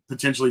them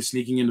potentially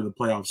sneaking into the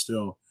playoffs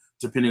still,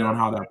 depending on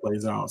how that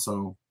plays out.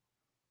 So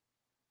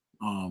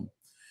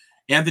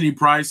Anthony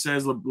Price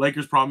says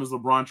Lakers' problem is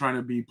LeBron trying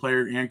to be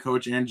player and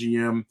coach and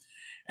GM.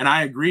 And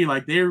I agree.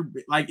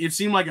 It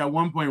seemed like at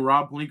one point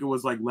Rob Pelinka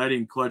was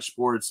letting Clutch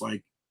Sports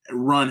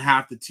run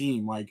half the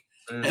team.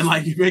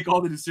 And you make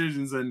all the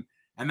decisions and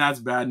that's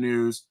bad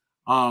news.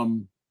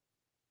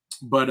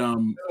 But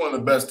one of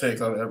the best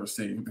takes I've ever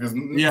seen because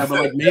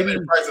but maybe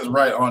Price is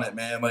right on it,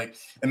 man.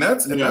 And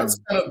that's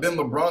kind of been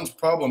LeBron's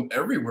problem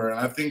everywhere. And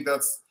I think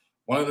that's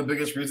one of the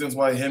biggest reasons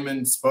why him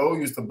and Spo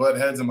used to butt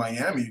heads in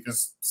Miami,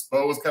 because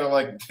Spo was kind of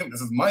like, this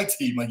is my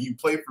team. You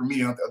play for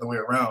me, not the other way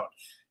around.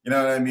 You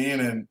know what I mean?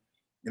 And,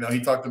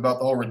 he talked about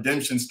the whole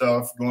redemption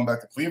stuff going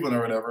back to Cleveland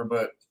or whatever,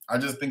 but I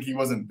just think he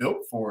wasn't built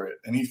for it.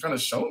 And he's kind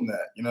of shown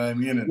that, you know what I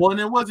mean? And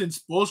it wasn't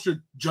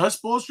Spoelstra,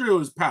 just Spoelstra. It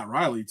was Pat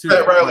Riley, too.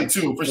 Pat Riley,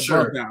 too, for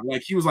sure.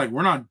 That. He was like,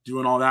 we're not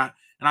doing all that.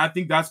 And I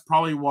think that's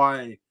probably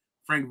why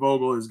Frank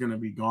Vogel is going to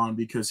be gone,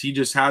 because he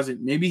just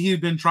hasn't – maybe he's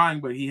been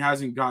trying, but he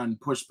hasn't gotten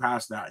pushed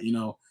past that,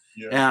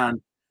 Yeah.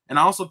 And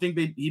I also think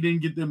he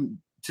didn't get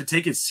them to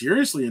take it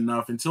seriously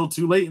enough until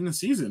too late in the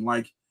season.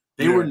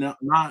 They were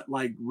not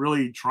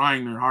really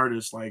trying their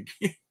hardest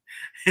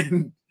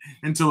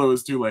until it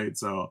was too late.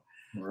 So,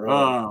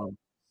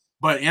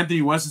 but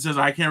Anthony Weston says,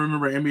 I can't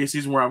remember an NBA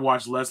season where I've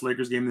watched less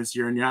Lakers game this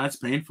year. And yeah, it's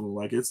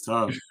painful. It's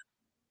tough.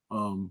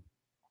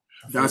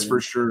 That's for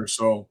sure.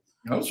 So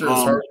I'm sure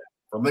it's hard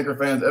for Laker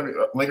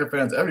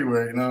fans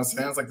everywhere. You know what I'm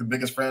saying? It's the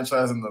biggest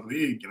franchise in the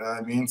league. You know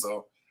what I mean?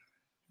 So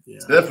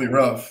it's definitely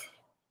rough.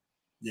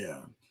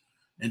 Yeah.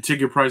 And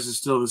ticket price is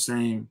still the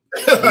same.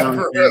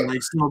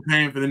 Still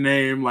paying for the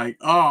name.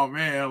 Oh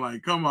man,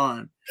 come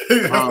on.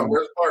 That's the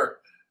worst part.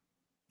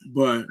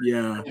 But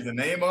yeah, the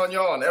name on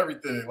y'all and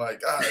everything.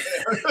 God.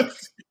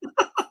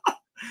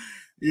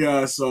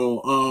 Yeah. So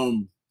all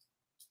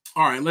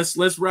right,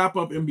 let's wrap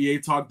up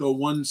NBA talk though.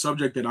 One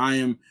subject that I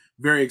am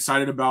very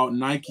excited about: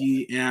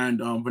 Nike and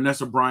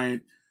Vanessa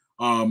Bryant,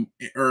 and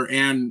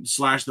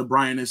the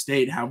Bryant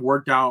estate have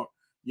worked out,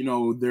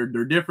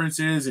 their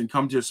differences and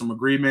come to some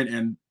agreement.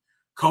 And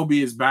Kobe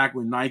is back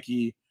with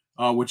Nike,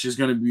 which is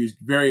going to be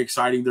very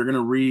exciting. They're going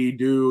to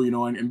redo,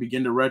 and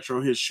begin to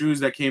retro his shoes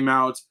that came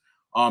out,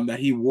 that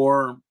he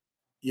wore,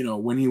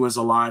 when he was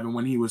alive and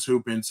when he was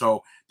hooping.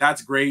 So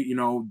that's great.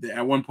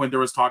 At one point there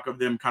was talk of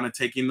them kind of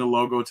taking the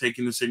logo,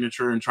 taking the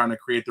signature and trying to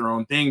create their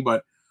own thing.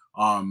 But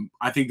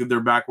I think that they're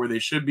back where they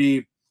should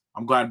be.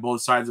 I'm glad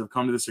both sides have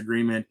come to this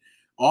agreement.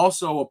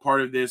 Also, a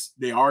part of this,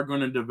 they are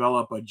going to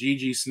develop a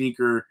GG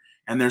sneaker,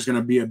 and there's going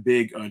to be a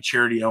big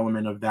charity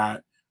element of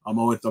that.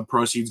 With the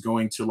proceeds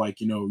going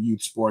to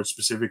youth sports,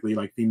 specifically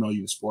female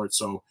youth sports.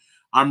 So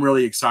I'm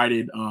really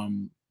excited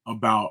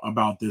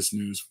about this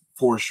news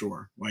for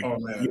sure. Oh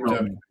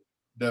man,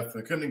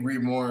 definitely couldn't agree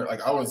more.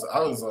 I was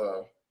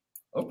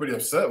pretty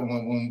upset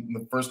when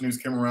the first news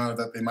came around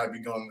that they might be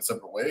going in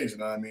separate ways. You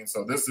know what I mean?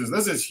 So this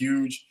is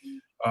huge.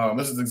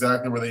 This is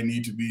exactly where they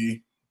need to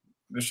be.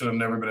 This should have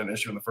never been an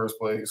issue in the first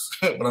place,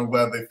 but I'm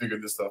glad they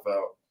figured this stuff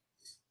out.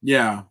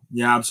 Yeah,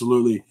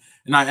 absolutely.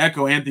 And I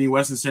echo Anthony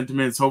Weston's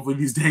sentiments. Hopefully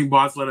these dang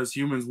bots let us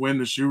humans win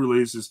the shoe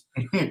releases,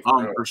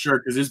 for sure.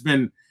 Because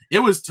it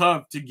was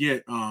tough to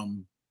get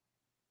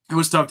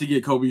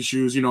Kobe's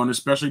shoes, and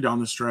especially down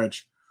the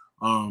stretch.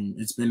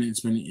 It's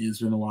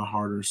been a lot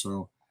harder.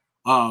 So,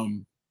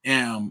 and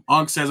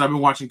Unk says, I've been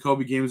watching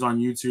Kobe games on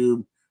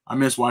YouTube. I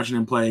miss watching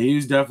him play. He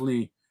was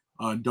definitely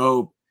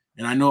dope.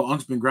 And I know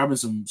Unk's been grabbing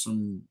some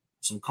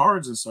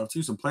cards and stuff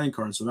too, some playing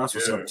cards. So that's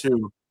what's up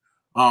too.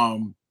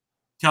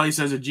 Kelly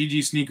says a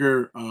GG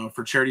sneaker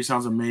for charity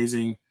sounds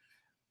amazing.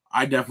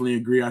 I definitely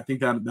agree. I think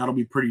that'll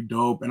be pretty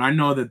dope. And I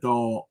know that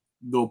they'll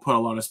put a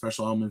lot of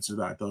special elements to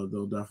that.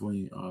 They'll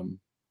definitely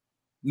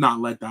not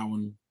let that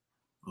one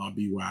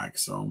be whack.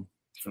 So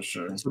for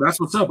sure. So that's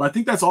what's up. I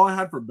think that's all I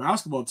had for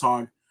basketball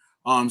talk.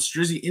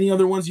 Strizzy, any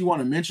other ones you want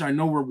to mention? I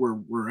know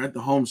we're at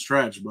the home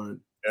stretch, but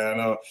Yeah, I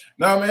know.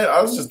 No, man,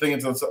 I was just thinking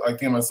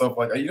to myself,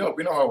 like, we know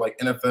how like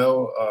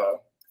NFL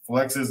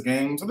flexes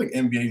games. I think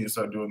NBA needs to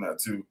start doing that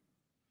too.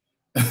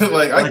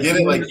 Like, I get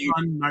it, like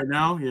right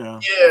now, yeah,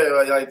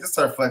 like just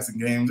start flexing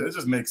games. It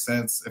just makes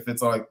sense if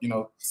it's like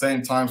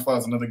same time slot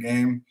as another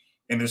game,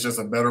 and it's just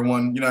a better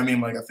one. You know what I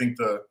mean? Like, I think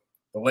the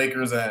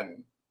Lakers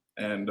and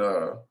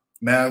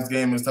Mavs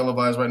game is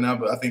televised right now,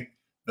 but I think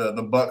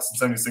the Bucks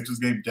and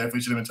 76ers game definitely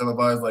should have been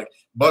televised. Like,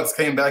 Bucks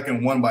came back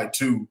and won by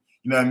 2.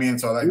 You know what I mean?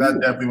 So like that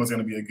definitely was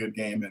going to be a good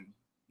game, and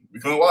we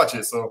couldn't watch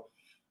it. So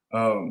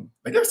I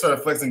guess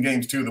start flexing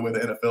games too, the way the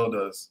NFL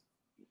does.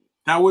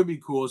 That would be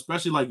cool,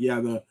 especially like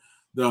the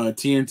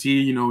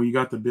TNT. You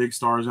got the big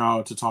stars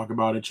out to talk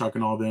about it, Chuck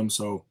and all them.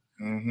 So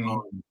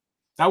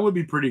that would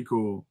be pretty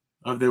cool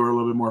if they were a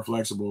little bit more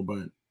flexible.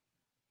 But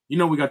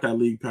we got that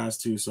league pass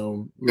too,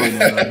 so right.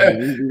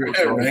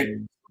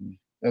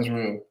 That's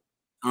real.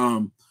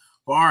 Well,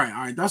 all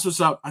right, that's what's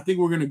up. I think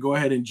we're gonna go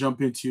ahead and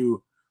jump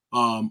into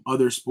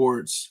other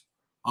sports.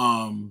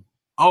 Unk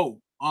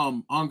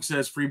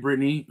says free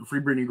Brittany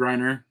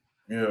Griner.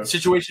 Yeah. The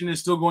situation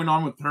is still going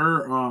on with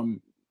her.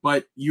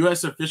 But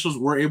U.S. officials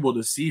were able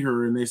to see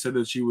her, and they said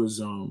that she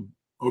was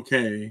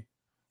okay,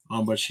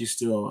 but she's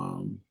still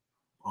on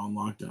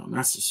lockdown.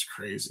 That's just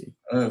crazy.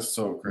 That's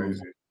so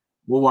crazy.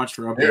 We'll watch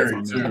her updates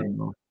on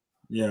that.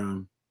 Yeah.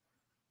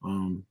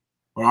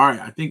 All right,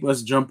 I think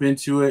let's jump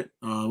into it.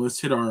 Let's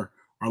hit our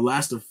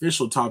last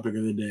official topic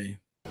of the day.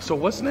 So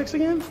what's next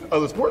again?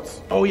 Other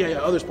sports? Oh yeah,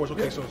 other sports.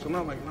 Okay, so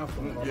not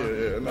football.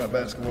 Yeah, not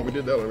basketball. We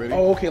did that already.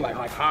 Oh, okay, like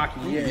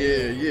hockey.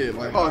 Yeah,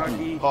 like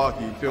hockey.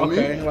 Feel me?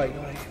 Okay,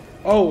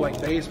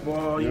 like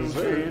baseball. Yes,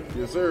 sir.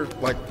 Yes, sir.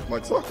 Like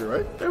soccer,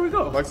 right? There we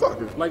go. Like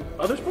soccer. Like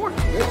other sports.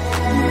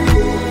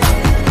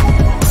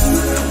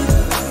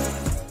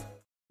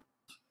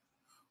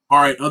 All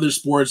right, other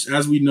sports.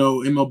 As we know,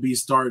 MLB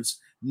starts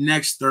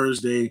next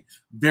Thursday.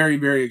 Very,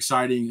 very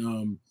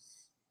exciting.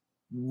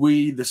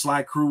 The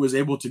Slack crew was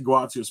able to go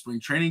out to a spring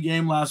training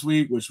game last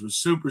week, which was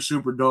super,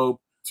 super dope.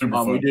 Super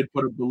fun. We did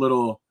put up a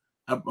little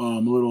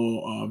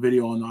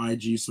video on the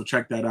IG, so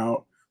check that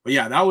out. But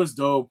yeah, that was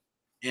dope,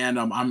 and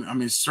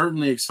I'm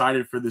certainly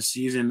excited for the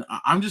season.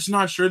 I'm just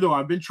not sure though.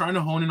 I've been trying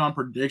to hone in on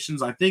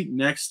predictions. I think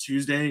next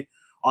Tuesday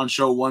on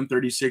show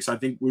 136, I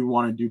think we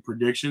want to do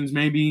predictions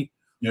maybe.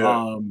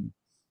 Yeah.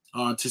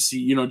 To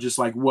see, just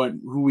like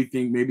who we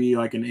think maybe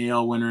like an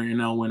AL winner,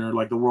 NL winner,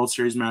 like the World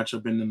Series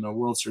matchup and then the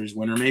World Series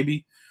winner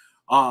maybe.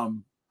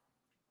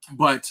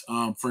 But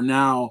for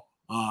now,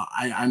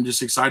 I'm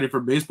just excited for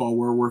baseball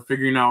where we're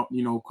figuring out,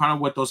 kind of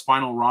what those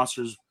final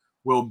rosters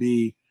will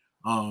be.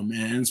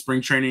 And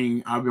spring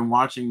training, I've been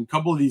watching a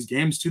couple of these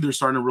games too. They're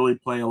starting to really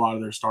play a lot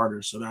of their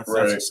starters. So that's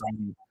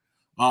exciting.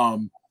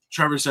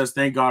 Trevor says,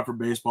 thank God for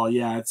baseball.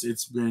 Yeah,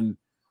 it's been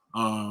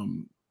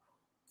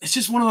it's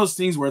just one of those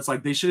things where it's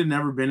like they should have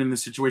never been in the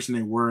situation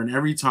they were. And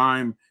every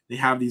time they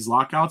have these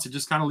lockouts, it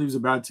just kind of leaves a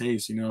bad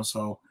taste,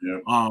 So,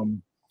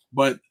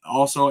 but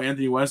also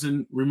Anthony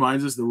Weston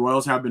reminds us the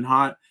Royals have been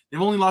hot.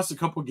 They've only lost a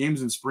couple of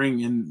games in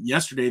spring. And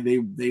yesterday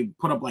they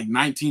put up like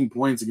 19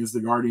 points against the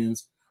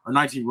Guardians, or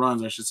 19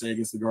 runs, I should say,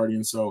 against the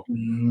Guardians. So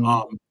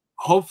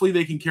hopefully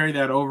they can carry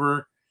that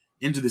over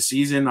into the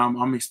season.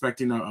 I'm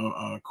expecting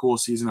a cool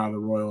season out of the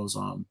Royals.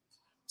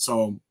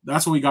 So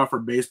that's what we got for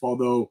baseball,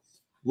 though.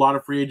 A lot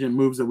of free agent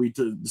moves that we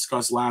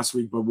discussed last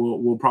week, but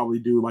we'll probably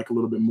do like a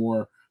little bit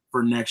more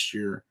for next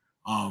year.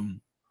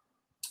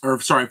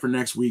 For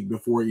next week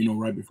before,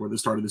 right before the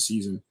start of the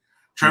season.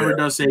 Trevor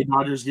does say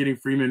Dodgers getting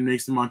Freeman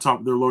makes them on top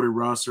of their loaded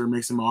roster,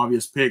 makes them an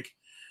obvious pick.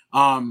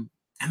 And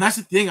that's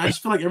the thing. I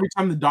just feel like every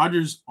time the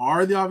Dodgers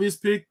are the obvious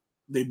pick,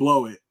 they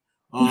blow it.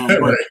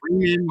 But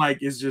Freeman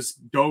is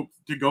just dope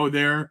to go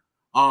there.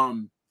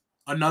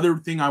 Another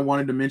thing I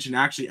wanted to mention,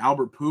 actually,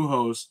 Albert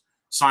Pujols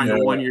signed a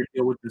 1-year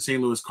deal with the St.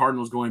 Louis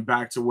Cardinals, going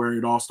back to where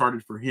it all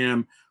started for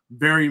him.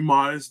 Very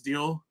modest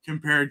deal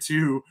compared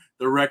to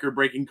the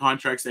record-breaking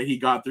contracts that he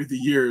got through the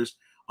years.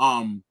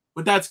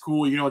 But that's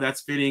cool.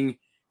 That's fitting.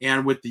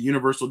 And with the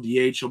universal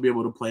DH, he'll be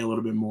able to play a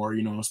little bit more,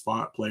 a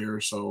spot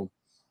player. So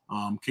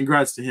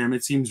congrats to him.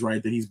 It seems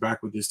right that he's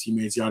back with his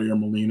teammates, Yadier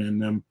Molina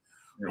and them.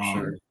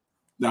 Sure.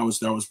 That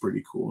was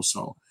pretty cool.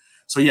 So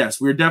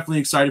yes, we're definitely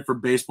excited for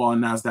baseball,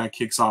 and as that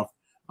kicks off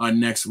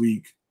next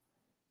week.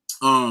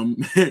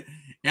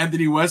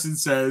 Anthony Weston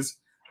says,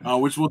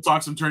 which we'll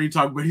talk some tourney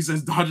talk, but he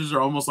says Dodgers are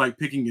almost like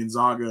picking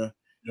Gonzaga.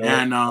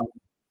 And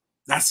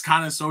that's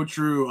kind of so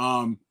true.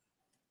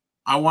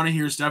 I want to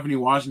hear Stephanie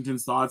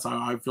Washington's thoughts.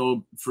 I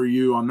feel for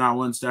you on that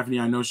one, Stephanie.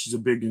 I know she's a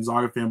big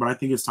Gonzaga fan, but I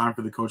think it's time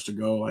for the coach to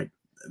go. Like,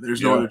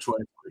 there's no other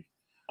choice.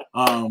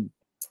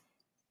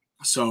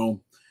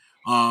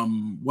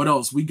 What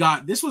else? We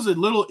got, this was a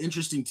little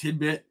interesting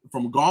tidbit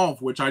from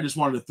golf, which I just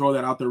wanted to throw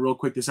that out there real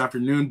quick this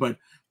afternoon, but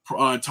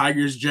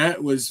Tiger's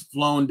jet was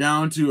flown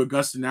down to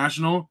Augusta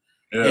National,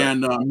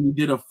 and he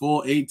did a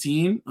full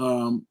 18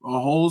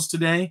 holes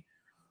today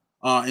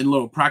in a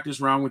little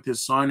practice round with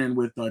his son and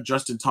with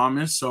Justin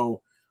Thomas.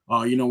 So,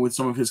 with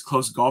some of his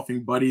close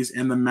golfing buddies.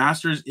 And the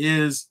Masters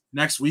is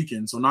next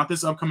weekend. So not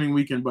this upcoming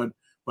weekend, but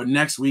but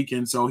next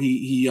weekend. So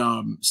he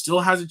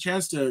still has a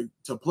chance to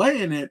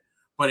play in it,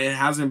 but it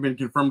hasn't been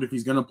confirmed if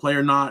he's going to play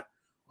or not.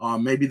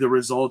 Maybe the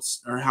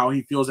results or how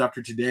he feels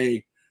after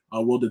today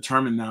will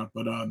determine that.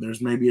 But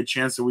there's maybe a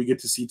chance that we get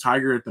to see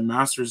Tiger at the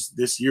Masters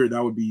this year.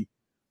 That would be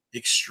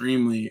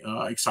extremely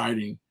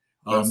exciting.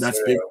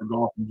 That's big for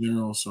golf in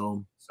general.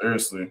 So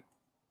seriously,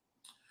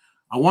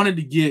 I wanted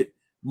to get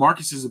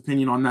Marcus's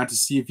opinion on that to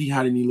see if he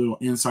had any little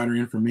insider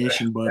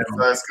information. But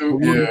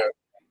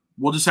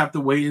we'll just have to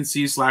wait and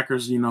see.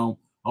 Slackers, we'll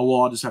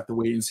all just have to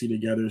wait and see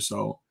together.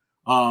 So,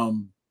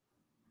 Trevor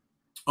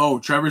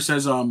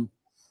says,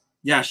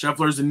 yeah,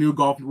 Scheffler is the new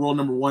golf world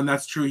number 1.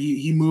 That's true.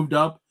 He moved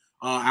up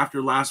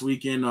after last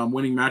weekend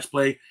winning match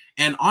play.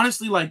 And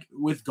honestly, like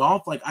with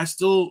golf, like I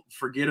still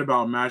forget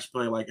about match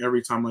play like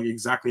every time, like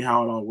exactly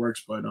how it all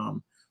works. But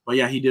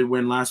yeah, he did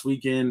win last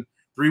weekend.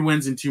 3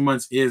 wins in 2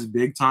 months is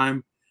big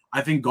time.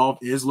 I think golf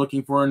is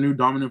looking for a new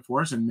dominant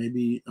force, and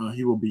maybe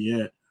he will be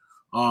it.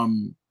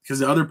 Because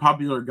the other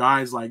popular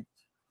guys like,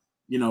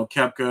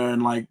 Koepka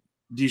and like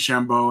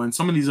DeChambeau and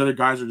some of these other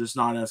guys are just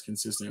not as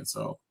consistent.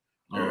 So,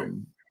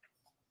 and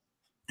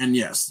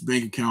yes,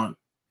 bank account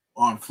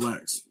on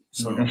flex.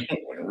 So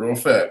real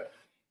fat.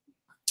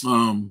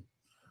 All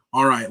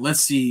right,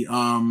 let's see.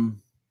 The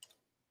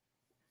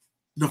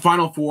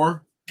Final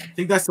Four. I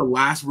think that's the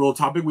last real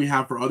topic we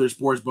have for other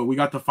sports, but we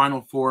got the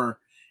Final Four,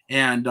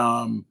 and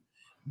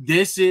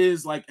this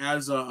is like,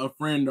 as a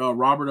friend,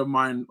 Robert of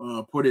mine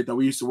put it, that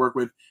we used to work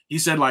with. He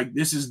said, like,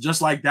 this is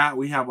just like that.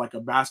 We have like a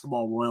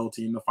basketball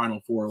royalty in the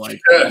Final Four. Like,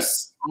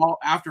 yes,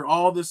 after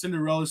all the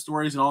Cinderella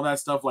stories and all that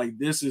stuff, like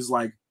this is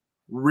like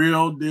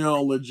real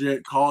deal,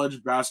 legit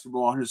college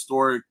basketball,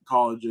 historic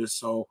colleges.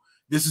 So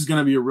this is going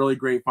to be a really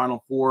great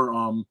Final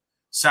Four.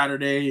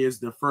 Saturday is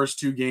the first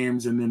 2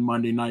 games, and then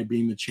Monday night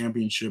being the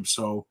championship.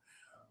 So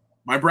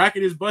my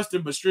bracket is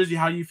busted, but Strizzy,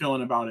 how you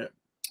feeling about it?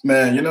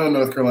 Man,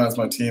 North Carolina's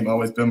my team.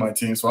 Always been my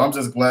team. So I'm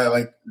just glad,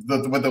 like,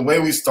 with the way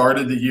we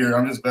started the year,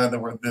 I'm just glad that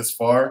we're this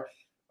far.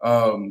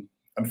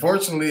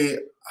 Unfortunately,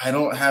 I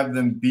don't have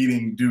them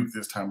beating Duke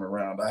this time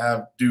around. I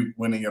have Duke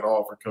winning it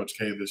all for Coach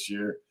K this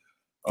year.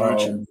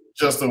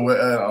 Just the way,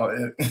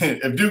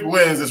 if Duke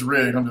wins, it's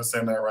rigged. I'm just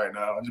saying that right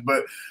now.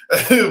 But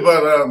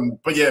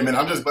yeah, man,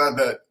 I'm just glad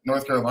that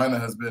North Carolina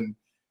has been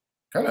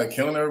kind of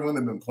killing everyone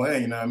they've been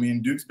playing.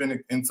 Duke's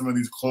been in some of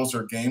these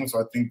closer games, so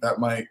I think that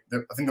might be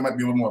a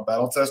little more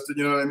battle tested.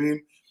 You know what I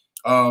mean?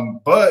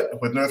 But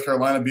with North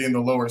Carolina being the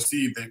lower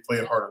seed, they play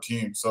a harder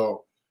team.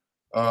 So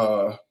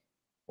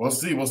we'll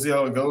see. We'll see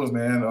how it goes,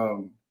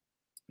 man.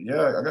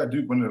 Yeah, I got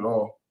Duke winning it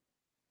all.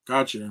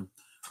 Gotcha.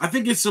 I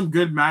think it's some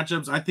good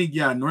matchups. I think,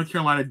 North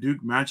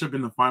Carolina-Duke matchup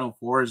in the Final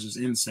Four is just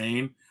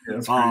insane.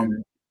 Yeah,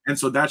 and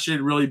so that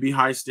should really be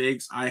high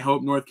stakes. I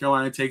hope North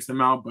Carolina takes them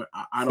out, but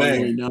I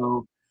don't really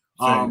know.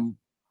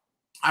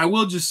 I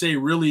will just say,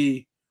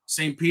 really,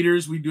 St.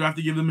 Peter's, we do have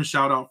to give them a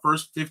shout-out.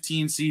 First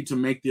 15 seed to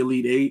make the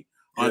Elite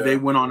 8. They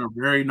went on a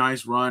very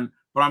nice run,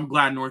 but I'm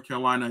glad North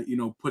Carolina,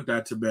 put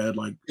that to bed.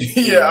 Like,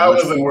 I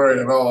wasn't worried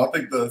at all. I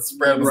think the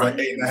spread was like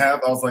 8.5. I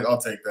was like,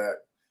 I'll take that.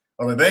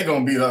 I was like, they ain't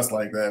going to beat us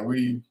like that.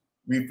 We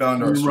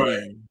found our strength.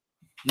 Right.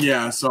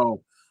 Yeah,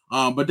 so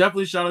but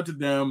definitely shout out to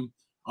them.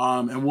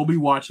 And we'll be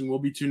watching, we'll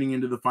be tuning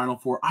into the Final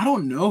Four. I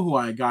don't know who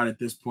I got at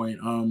this point.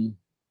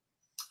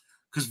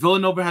 Because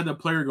Villanova had the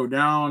player go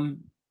down.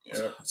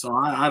 Yeah. So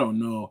I don't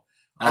know.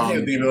 I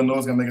can't think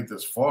Villanova's gonna make it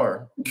this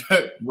far.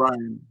 Right.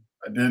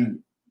 I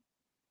didn't.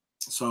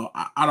 So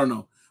I don't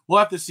know. We'll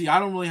have to see. I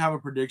don't really have a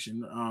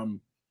prediction.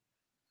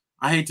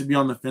 I hate to be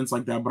on the fence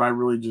like that, but I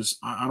really just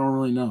I don't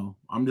really know.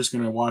 I'm just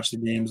gonna watch the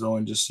games though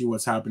and just see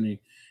what's happening.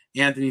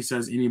 Anthony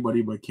says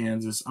anybody but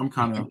Kansas. I'm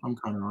kind of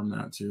on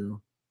that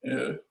too.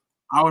 Yeah.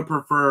 I would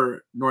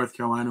prefer North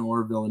Carolina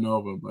or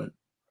Villanova, but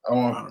I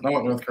want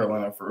North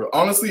Carolina for real.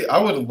 Honestly, I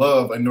would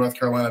love a North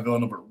Carolina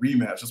Villanova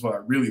rematch. That's what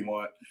I really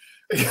want.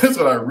 That's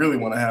what I really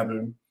want to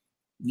happen.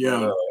 Yeah.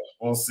 But,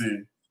 we'll see.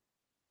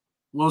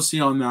 We'll see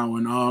on that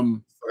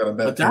one.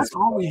 But that's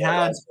all we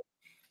had.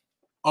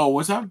 Oh,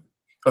 what's that?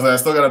 Because I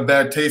still got a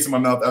bad taste in my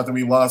mouth after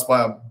we lost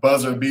by a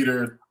buzzer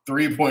beater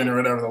 3-pointer or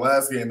whatever the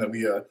last game that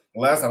the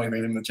last time we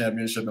made it in the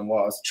championship and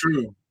lost.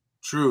 True.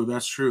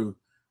 That's true.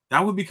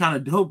 That would be kind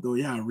of dope though.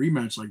 Yeah, a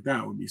rematch like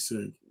that would be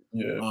sick.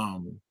 Yeah.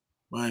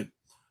 But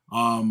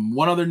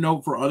one other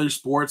note for other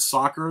sports,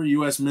 soccer,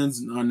 U.S.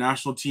 men's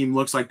national team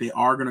looks like they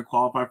are going to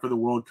qualify for the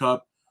World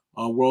Cup.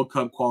 World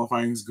Cup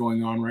qualifying is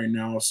going on right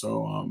now.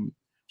 So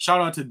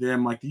shout out to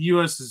them. Like the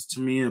U.S. is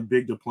to me a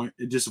big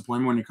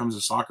disappointment when it comes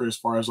to soccer as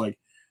far as like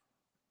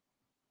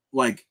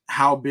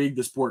how big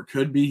the sport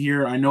could be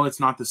here. I know it's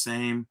not the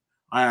same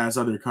as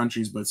other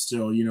countries, but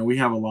still, we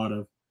have a lot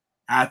of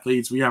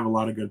athletes. We have a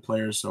lot of good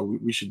players, so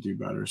we should do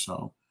better.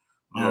 So,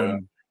 but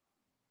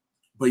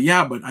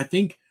I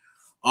think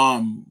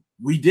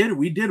we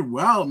did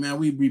well, man.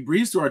 We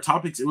breezed through our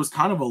topics. It was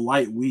kind of a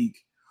light week,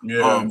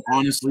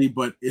 honestly,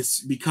 but it's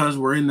because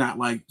we're in that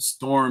like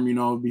storm,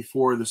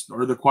 before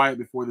the quiet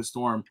before the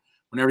storm,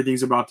 when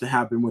everything's about to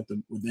happen with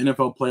the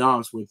NFL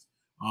playoffs, with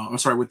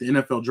the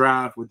NFL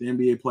draft, with the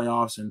NBA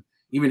playoffs, and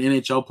even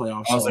NHL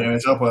playoffs. I'll say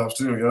NHL playoffs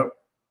too. Yep.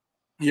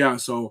 yeah,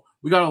 so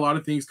we got a lot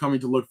of things coming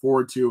to look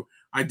forward to.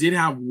 I did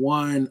have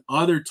one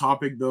other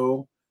topic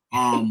though,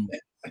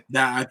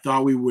 that I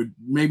thought we would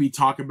maybe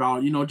talk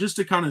about, just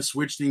to kind of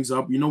switch things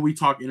up. We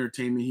talk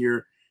entertainment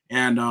here,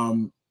 and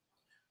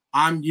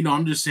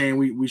I'm just saying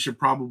we should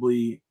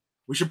probably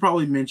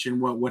mention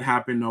what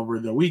happened over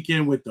the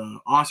weekend with the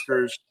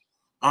Oscars.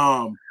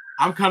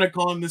 I'm kind of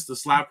calling this the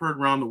slap heard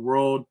around the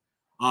world.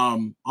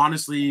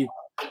 Honestly,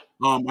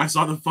 I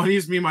saw the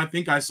funniest meme I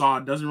think I saw.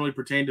 It doesn't really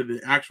pertain to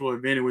the actual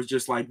event. It was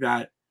just like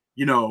that,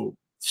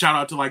 shout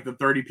out to like the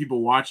 30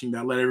 people watching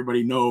that let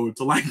everybody know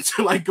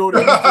to go to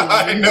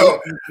I know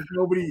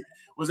nobody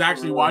was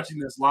actually watching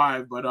this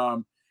live. But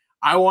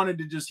I wanted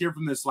to just hear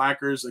from the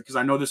slackers because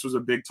I know this was a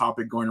big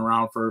topic going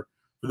around for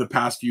the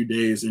past few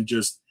days, and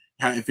just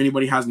if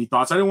anybody has any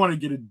thoughts. I didn't want to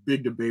get a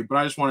big debate, but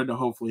I just wanted to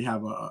hopefully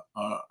have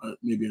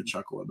maybe a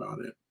chuckle about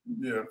it.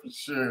 Yeah, for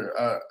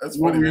sure. That's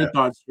what funny, were your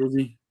thoughts,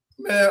 Jersey?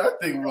 Man, I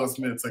think Will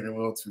Smith took it a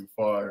little too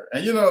far.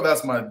 And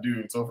that's my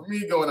dude. So for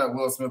me going at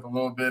Will Smith a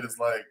little bit is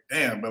like,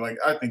 damn, but like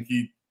I think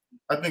he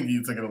took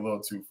it a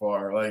little too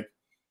far. Like,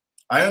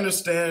 I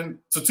understand.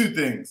 So two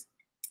things.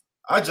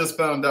 I just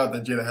found out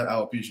that Jada had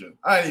alopecia.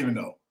 I didn't even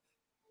know.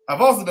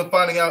 I've also been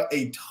finding out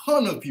a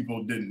ton of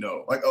people didn't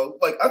know. Like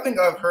I think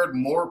I've heard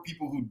more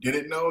people who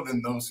didn't know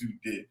than those who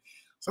did.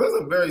 So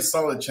there's a very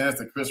solid chance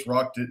that Chris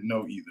Rock didn't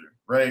know either,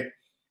 right?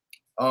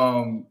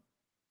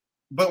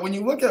 But when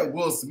you look at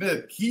Will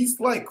Smith, he's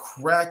like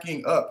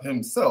cracking up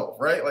himself,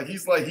 right? Like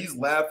he's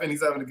laughing,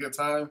 he's having a good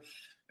time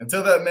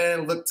until that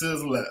man looked to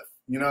his left,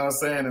 you know what I'm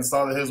saying, and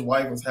saw that his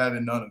wife was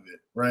having none of it,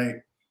 right?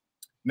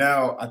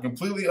 Now, I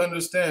completely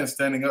understand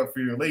standing up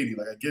for your lady.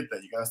 Like, I get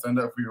that. You got to stand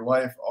up for your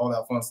wife, all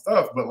that fun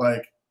stuff. But,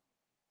 like,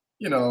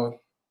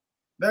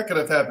 that could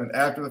have happened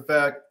after the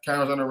fact,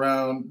 cameras on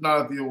around, not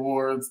at the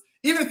awards.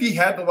 Even if he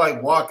had to,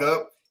 like, walk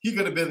up, he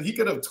could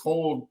have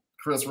told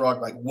Chris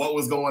Rock, like, what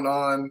was going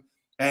on.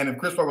 And if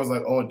Chris Rock was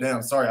like, oh,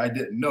 damn, sorry, I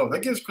didn't know,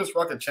 that gives Chris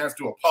Rock a chance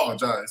to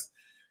apologize.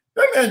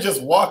 That man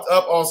just walked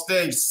up on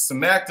stage,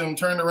 smacked him,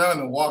 turned around,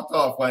 and walked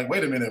off. Like,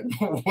 wait a minute,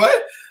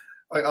 what?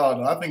 Like, oh,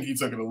 no, I think he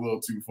took it a little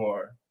too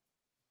far.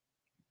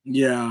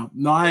 Yeah,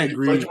 no, I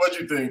agree. What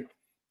you think?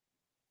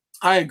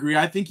 I agree.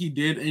 I think he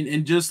did.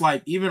 And just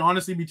like, even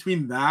honestly,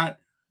 between that,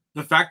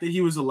 the fact that he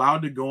was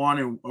allowed to go on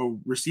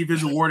and receive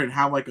his award and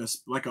have like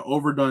an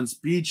overdone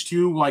speech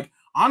too, like,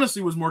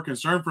 honestly was more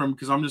concerned for him,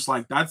 because I'm just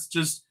like, that's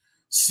just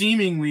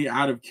seemingly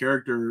out of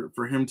character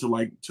for him to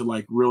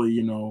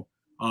really,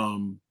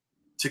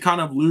 to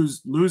kind of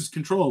lose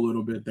control a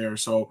little bit there.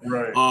 So,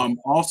 right.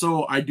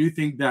 Also, I do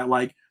think that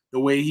like the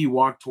way he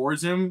walked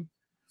towards him,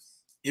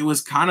 it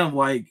was kind of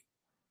like,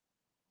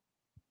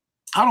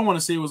 I don't want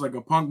to say it was like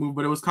a punk move,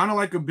 but it was kind of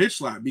like a bitch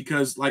slap,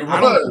 because like I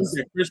don't think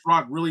that Chris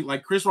Rock really,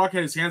 like, Chris Rock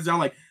had his hands down.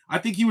 Like, I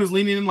think he was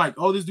leaning in like,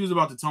 oh, this dude's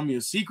about to tell me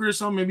a secret or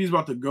something. Maybe he's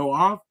about to go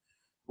off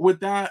with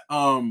that.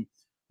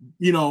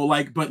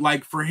 But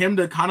like for him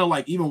to kind of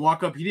like even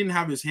walk up, he didn't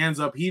have his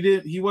hands up.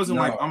 He wasn't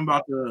like, I'm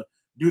about to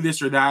do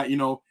this or that.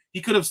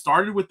 He could have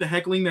started with the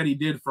heckling that he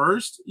did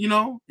first,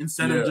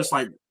 instead of just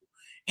like,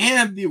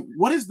 and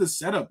what is the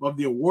setup of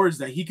the awards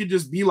that he could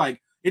just be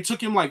like, it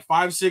took him like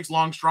 5-6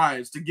 long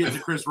strides to get to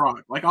Chris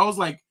Rock. Like, I was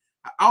like,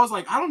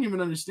 I don't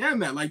even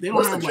understand that. Like, they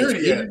don't have like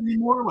stage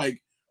anymore.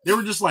 Like, they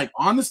were just like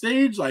on the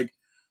stage. Like,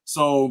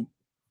 so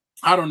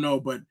I don't know,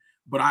 but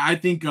I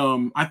think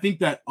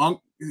that Unc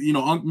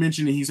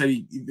mentioned it. He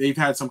said they've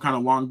had some kind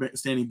of long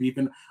standing beef,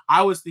 and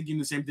I was thinking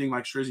the same thing.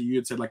 Like Shrizzy, you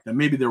had said like that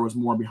maybe there was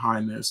more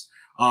behind this,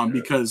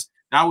 because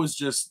that was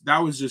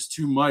just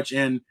too much.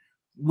 And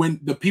when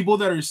the people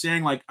that are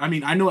saying like, I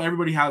mean, I know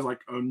everybody has like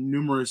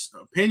numerous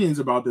opinions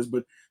about this,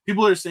 but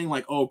people are saying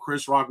like, oh,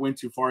 Chris Rock went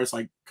too far. It's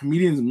like,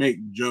 comedians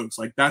make jokes.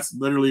 Like, that's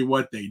literally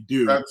what they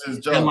do. That's his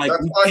job. And like,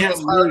 that's why he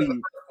was hired in the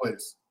first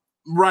place.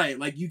 Right.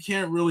 Like, you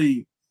can't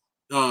really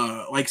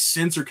like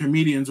censor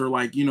comedians, or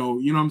like, you know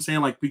what I'm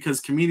saying? Like, because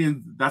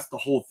comedians, that's the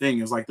whole thing,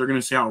 is like, they're going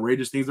to say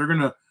outrageous things. They're going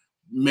to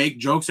make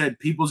jokes at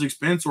people's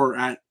expense or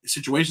at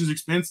situations'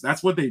 expense.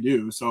 That's what they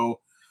do. So,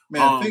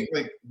 man, I think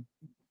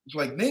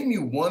like name me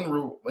one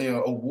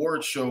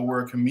award show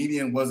where a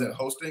comedian wasn't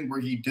hosting where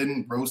he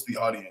didn't roast the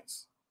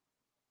audience.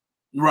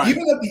 Right.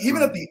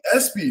 Even at the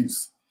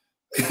ESPYs,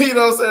 you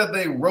know what I'm saying?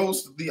 They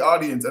roast the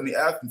audience and the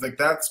athletes. Like,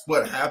 that's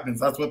what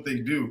happens. That's what they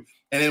do.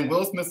 And in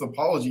Will Smith's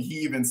apology, he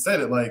even said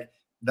it like,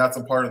 that's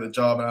a part of the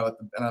job, and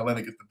I let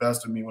it get the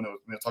best of me when we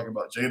were talking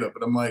about Jada.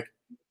 But I'm like,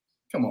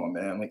 come on,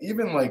 man. Like,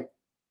 even like,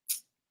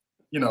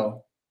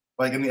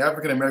 like in the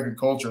African American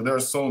culture, there are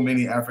so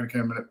many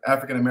African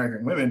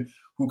American women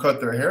who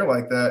cut their hair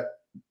like that,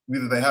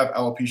 whether they have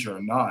alopecia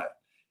or not.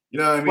 You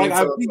know what I mean?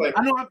 Like,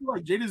 I feel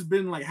like Jada's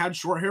been like had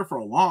short hair for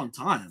a long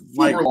time.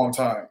 For a long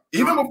time.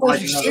 Even before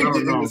she shaved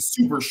it, it was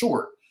super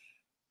short.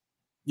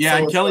 Yeah,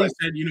 so and Kelly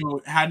said,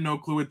 had no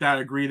clue with that,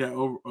 agree that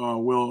Will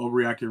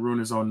overreacted, ruin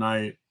his own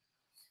night.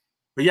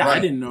 But yeah, right. I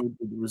didn't know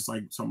it was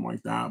like something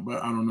like that,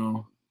 but I don't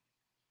know.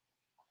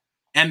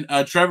 And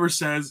Trevor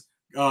says,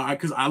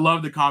 because I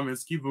love the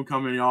comments, keep them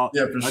coming, y'all.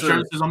 Yeah, for sure.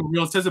 Trevor says, I'm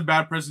real. It says a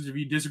bad precedent. If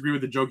you disagree with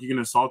the joke, you can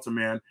assault a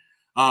man.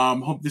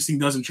 Hope this thing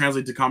doesn't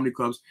translate to comedy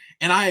clubs.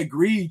 And I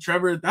agree,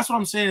 Trevor. That's what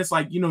I'm saying. It's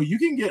like, you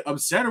can get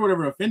upset or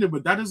whatever, offended,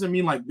 but that doesn't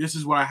mean like this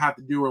is what I have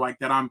to do or like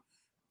that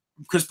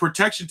because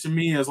protection to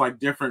me is like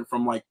different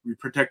from like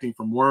protecting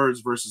from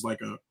words versus like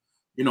an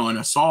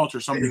assault or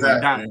something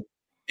like that.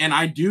 And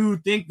I do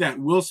think that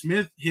Will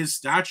Smith, his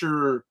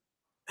stature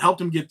helped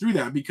him get through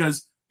that,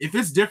 because if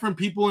it's different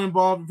people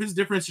involved, if it's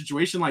different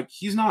situation, like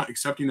he's not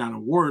accepting that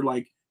award.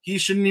 Like he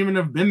shouldn't even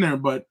have been there.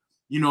 But,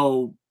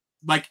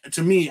 like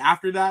to me,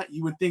 after that,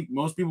 you would think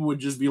most people would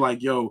just be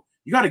like, yo,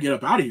 you got to get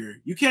up out of here.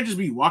 You can't just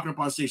be walking up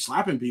on stage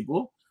slapping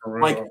people.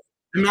 Like,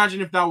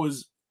 imagine if that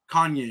was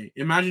Kanye.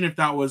 Imagine if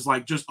that was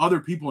like just other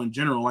people in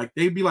general. Like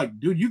they'd be like,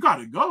 dude, you got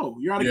to go.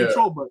 You're out of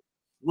control. But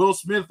Will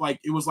Smith,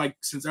 like it was like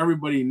since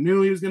everybody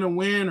knew he was going to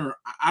win, or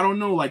I don't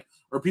know, like,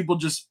 or people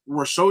just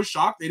were so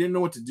shocked they didn't know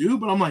what to do.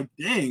 But I'm like,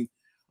 dang.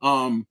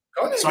 Kanye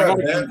got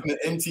banned from the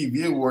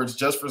MTV Awards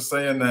just for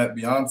saying that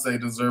Beyonce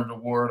deserved an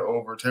award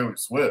over Taylor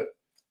Swift.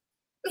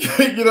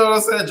 You know what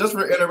I'm saying? Just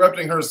for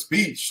interrupting her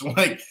speech.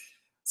 Like,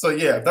 so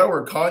yeah, if that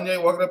were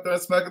Kanye walking up there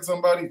and smacking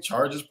somebody,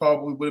 charges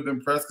probably would have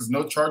been pressed, because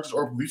no charges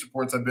or police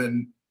reports have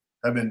been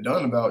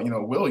done about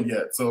Will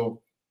yet.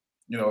 So,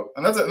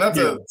 and that's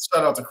a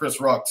shout out to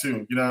Chris Rock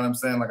too. You know what I'm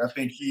saying? Like, I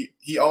think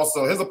he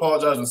also, his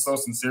apology was so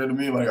sincere to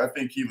me. Like, I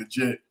think he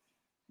legit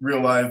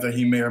realized that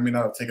he may or may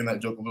not have taken that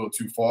joke a little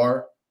too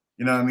far.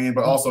 You know what I mean?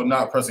 But also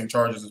not pressing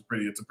charges it's a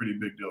pretty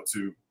big deal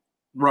too.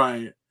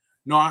 Right.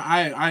 No,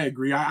 I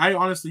agree. I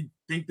honestly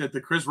think that the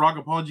Chris Rock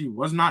apology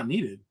was not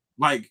needed.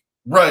 Like,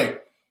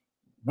 right.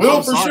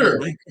 Will for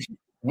sure. Like,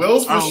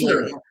 Will's for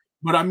sure.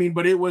 But I mean,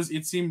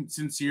 it seemed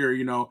sincere,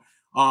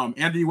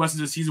 Anthony Weston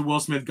says he's a Will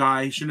Smith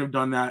guy. He shouldn't have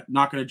done that.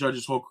 Not going to judge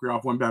his whole career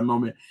off one bad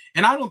moment.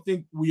 And I don't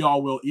think we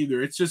all will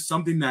either. It's just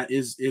something that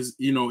is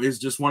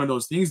just one of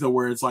those things though,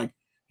 where it's like,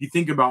 you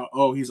think about,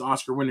 oh, he's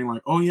Oscar winning,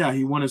 like, oh yeah,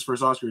 he won his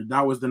first Oscar.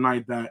 That was the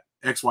night that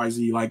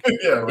XYZ. Like,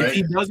 if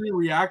he doesn't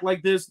react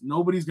like this,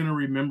 nobody's gonna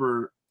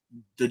remember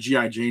the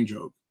G.I. Jane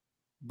joke,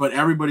 but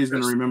everybody's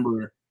gonna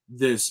remember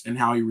this and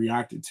how he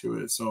reacted to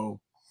it. So,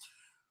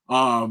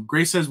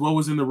 Grace says, "What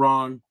was in the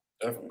wrong?"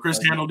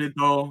 Chris handled it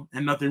though,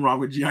 and nothing wrong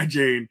with G.I.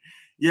 Jane.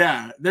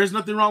 Yeah, there's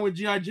nothing wrong with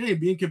G.I. Jane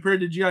being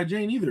compared to G.I.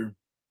 Jane either.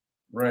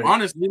 Right.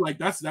 Honestly,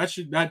 like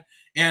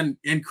and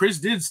Chris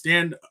did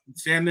stand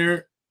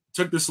there,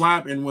 took the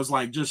slap, and was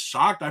like just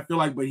shocked, I feel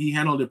like, but he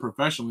handled it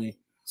professionally.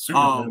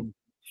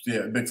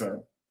 Yeah, big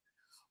time.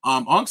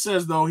 Unc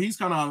says though, he's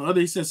kind of on the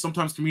other. He says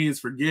sometimes comedians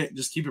forget,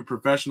 just keep it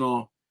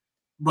professional.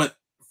 But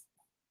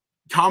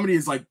comedy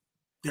is like,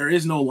 there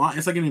is no line.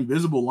 It's like an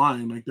invisible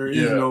line. Like there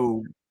is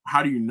no,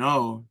 how do you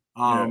know?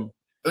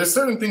 There's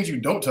certain things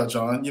you don't touch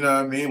on, you know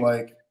what I mean?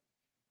 Like,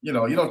 you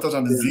don't touch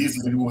on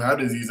diseases and people who have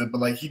diseases,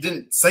 but like he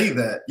didn't say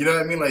that, you know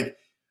what I mean? Like,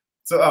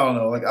 so I don't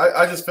know. Like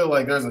I just feel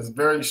like there's a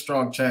very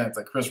strong chance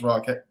that Chris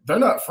Rock, they're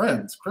not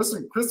friends. Chris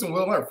and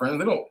Will aren't friends.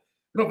 They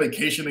don't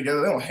vacation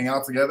together. They don't hang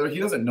out together. He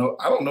doesn't know.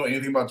 I don't know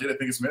anything about Jada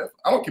Pinkett Smith.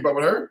 I don't keep up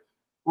with her.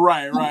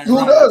 Right.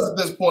 Who does at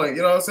this point?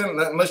 You know what I'm saying?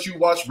 Unless you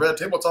watch Red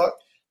Table Talk,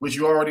 which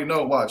you already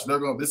know. Watch.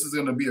 This is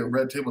gonna be a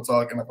Red Table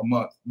Talk in like a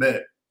month.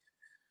 Bet.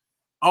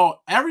 Oh,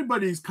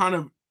 everybody's kind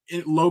of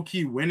low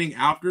key winning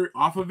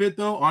off of it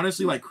though.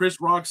 Honestly, like Chris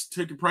Rock's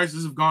ticket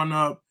prices have gone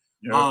up.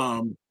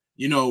 Yeah.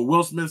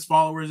 Will Smith's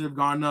followers have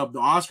gone up. The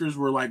Oscars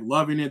were like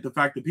loving it. The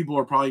fact that people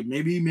are probably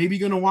maybe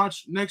gonna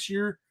watch next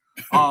year.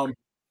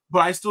 But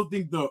I still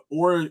think the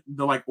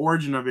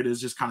origin of it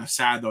is just kind of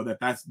sad though,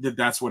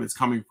 that's what it's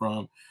coming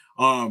from.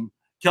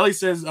 Kelly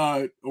says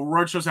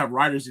award shows have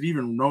writers. Did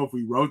even know if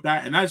we wrote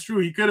that? And that's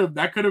true.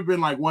 That could have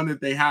been like one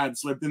that they had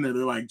slipped in there.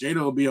 They're like,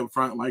 Jada will be up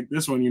front like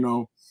this one,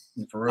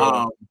 For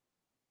real.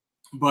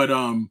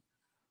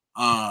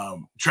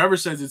 Trevor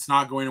says it's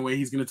not going away.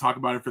 He's going to talk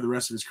about it for the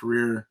rest of his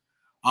career.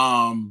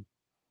 Dang,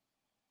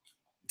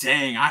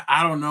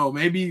 I don't know.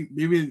 Maybe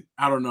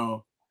I don't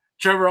know.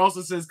 Trevor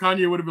also says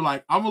Kanye would have been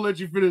like, I'm gonna let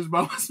you finish, but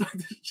I'm gonna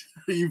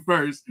tell you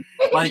first.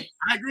 Like,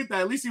 I agree with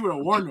that. At least he would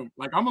have warned him.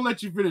 Like, I'm gonna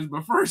let you finish,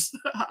 but first.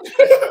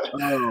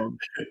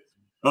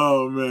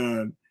 Oh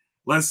man.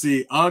 Let's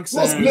see. Unc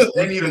says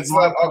ain't even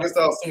slap August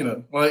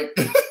Alsina. Like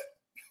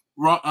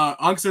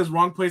Unc says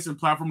wrong place and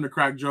platform to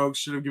crack jokes.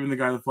 Should have given the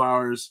guy the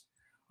flowers.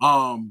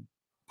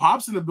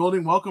 Pops in the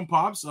building. Welcome,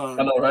 Pops. I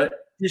know, right?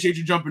 Appreciate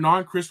you jumping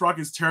on. Chris Rock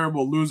is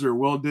terrible loser.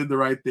 Will did the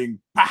right thing.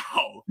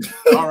 Pow.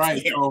 All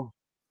right.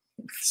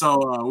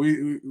 So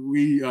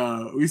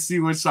we see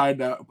which side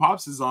that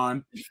Pops is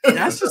on.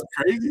 That's just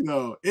crazy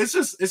though. It's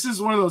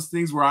just one of those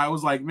things where I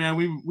was like, man,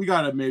 we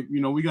gotta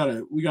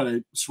we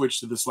gotta switch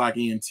to the Slack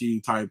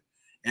ENT type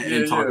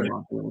and talk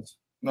about this.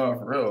 No,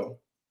 for real.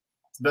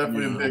 It's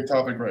definitely a big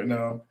topic right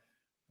now.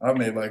 I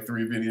made like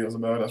 3 videos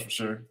about it, that's for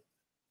sure.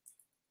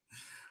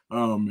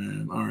 Oh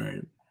man. All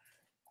right.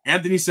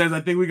 Anthony says,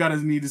 I think we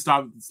need to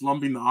stop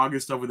lumping the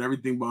August stuff with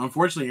everything, but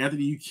unfortunately,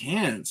 Anthony, you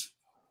can't.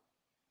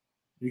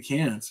 You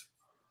can't.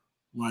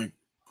 Like,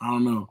 I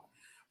don't know.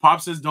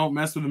 Pop says, don't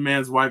mess with a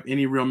man's wife.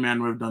 Any real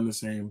man would have done the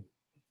same.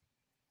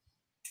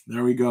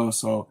 There we go.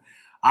 So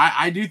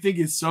I do think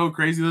it's so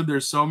crazy that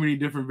there's so many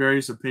different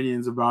various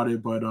opinions about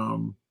it, but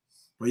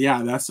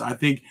yeah, I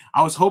think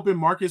I was hoping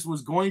Marcus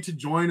was going to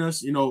join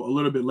us, a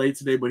little bit late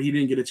today, but he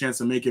didn't get a chance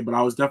to make it. But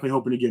I was definitely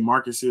hoping to get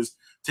Marcus's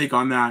take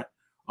on that.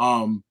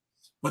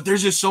 But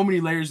there's just so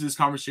many layers to this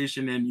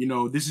conversation,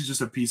 and this is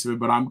just a piece of it.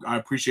 But I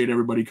appreciate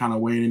everybody kind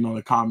of weighing in on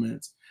the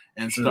comments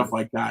and stuff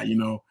like that,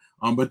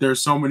 But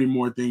there's so many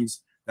more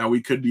things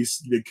that could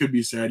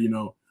be said,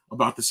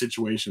 about the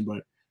situation.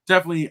 But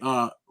definitely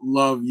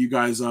love you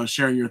guys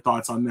sharing your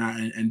thoughts on that,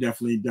 and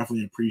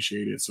definitely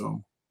appreciate it.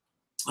 So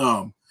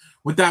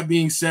with that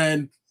being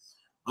said,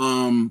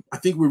 I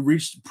think we've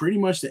reached pretty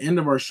much the end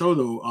of our show,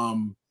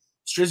 though.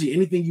 Strizzy,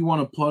 anything you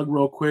want to plug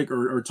real quick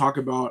or talk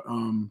about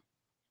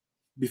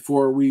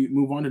before we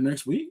move on to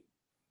next week?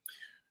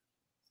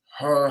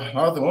 Not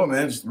at the moment,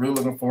 man. Just really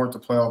looking forward to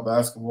playoff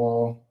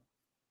basketball.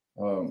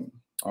 I don't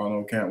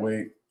know, can't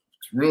wait.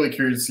 Really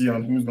curious to see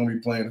on who's going to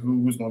be playing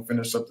who's going to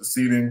finish up the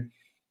seeding.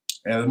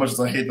 And as much as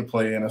I hate to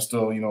play in, I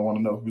still, want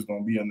to know who's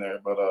going to be in there.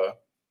 But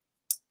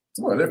that's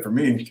about it for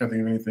me. Can't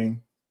think of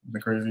anything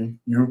crazy.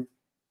 You?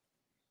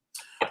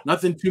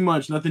 Nothing too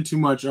much.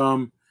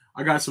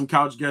 I got some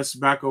couch guests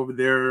back over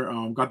there.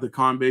 Got the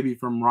Khan Baby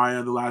from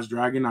Raya the Last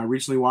Dragon. I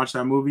recently watched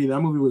that movie.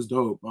 That movie was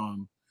dope.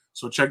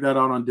 So check that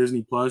out on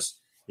Disney Plus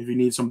if you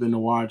need something to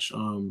watch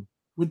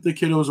with the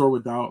kiddos or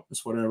without.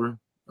 It's whatever.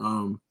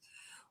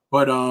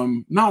 But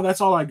no,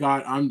 that's all I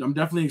got. I'm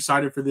definitely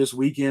excited for this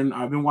weekend.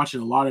 I've been watching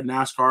a lot of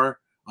NASCAR.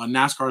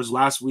 NASCAR's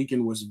last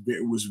weekend was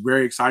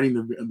very exciting.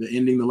 The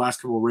ending, the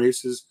last couple of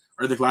races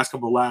or the last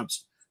couple of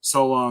laps.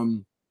 So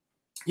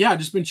yeah,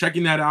 just been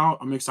checking that out.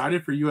 I'm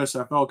excited for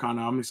USFL kind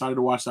of. I'm excited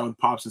to watch that with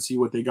Pops and see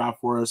what they got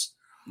for us.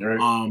 Right.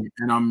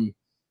 And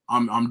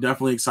I'm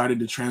definitely excited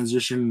to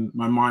transition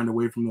my mind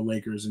away from the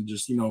Lakers and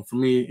just, for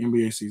me,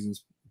 NBA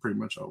season's pretty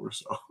much over.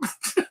 So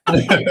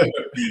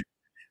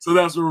so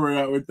that's where we're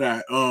at with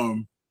that.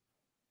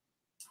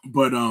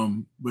 But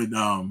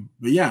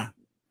yeah,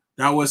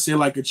 that was Say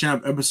Like a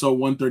Champ, episode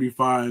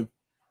 135.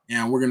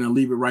 And we're going to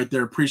leave it right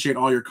there. Appreciate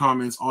all your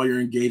comments, all your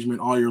engagement,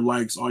 all your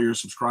likes, all your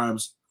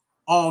subscribes,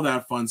 all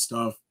that fun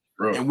stuff.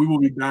 Bro. And we will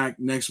be back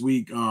next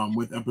week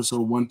with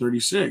episode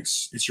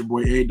 136. It's your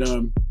boy A-Dub.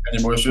 And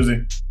your boy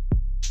Shizzy.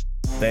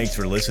 Thanks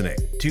for listening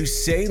to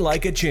Say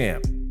Like a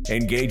Champ.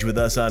 Engage with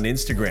us on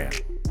Instagram.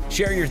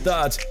 Share your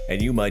thoughts,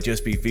 and you might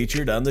just be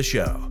featured on the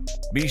show.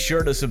 Be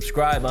sure to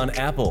subscribe on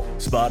Apple,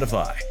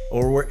 Spotify,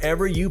 or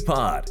wherever you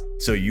pod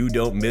so you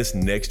don't miss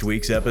next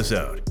week's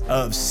episode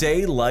of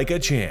Say Like a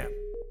Champ.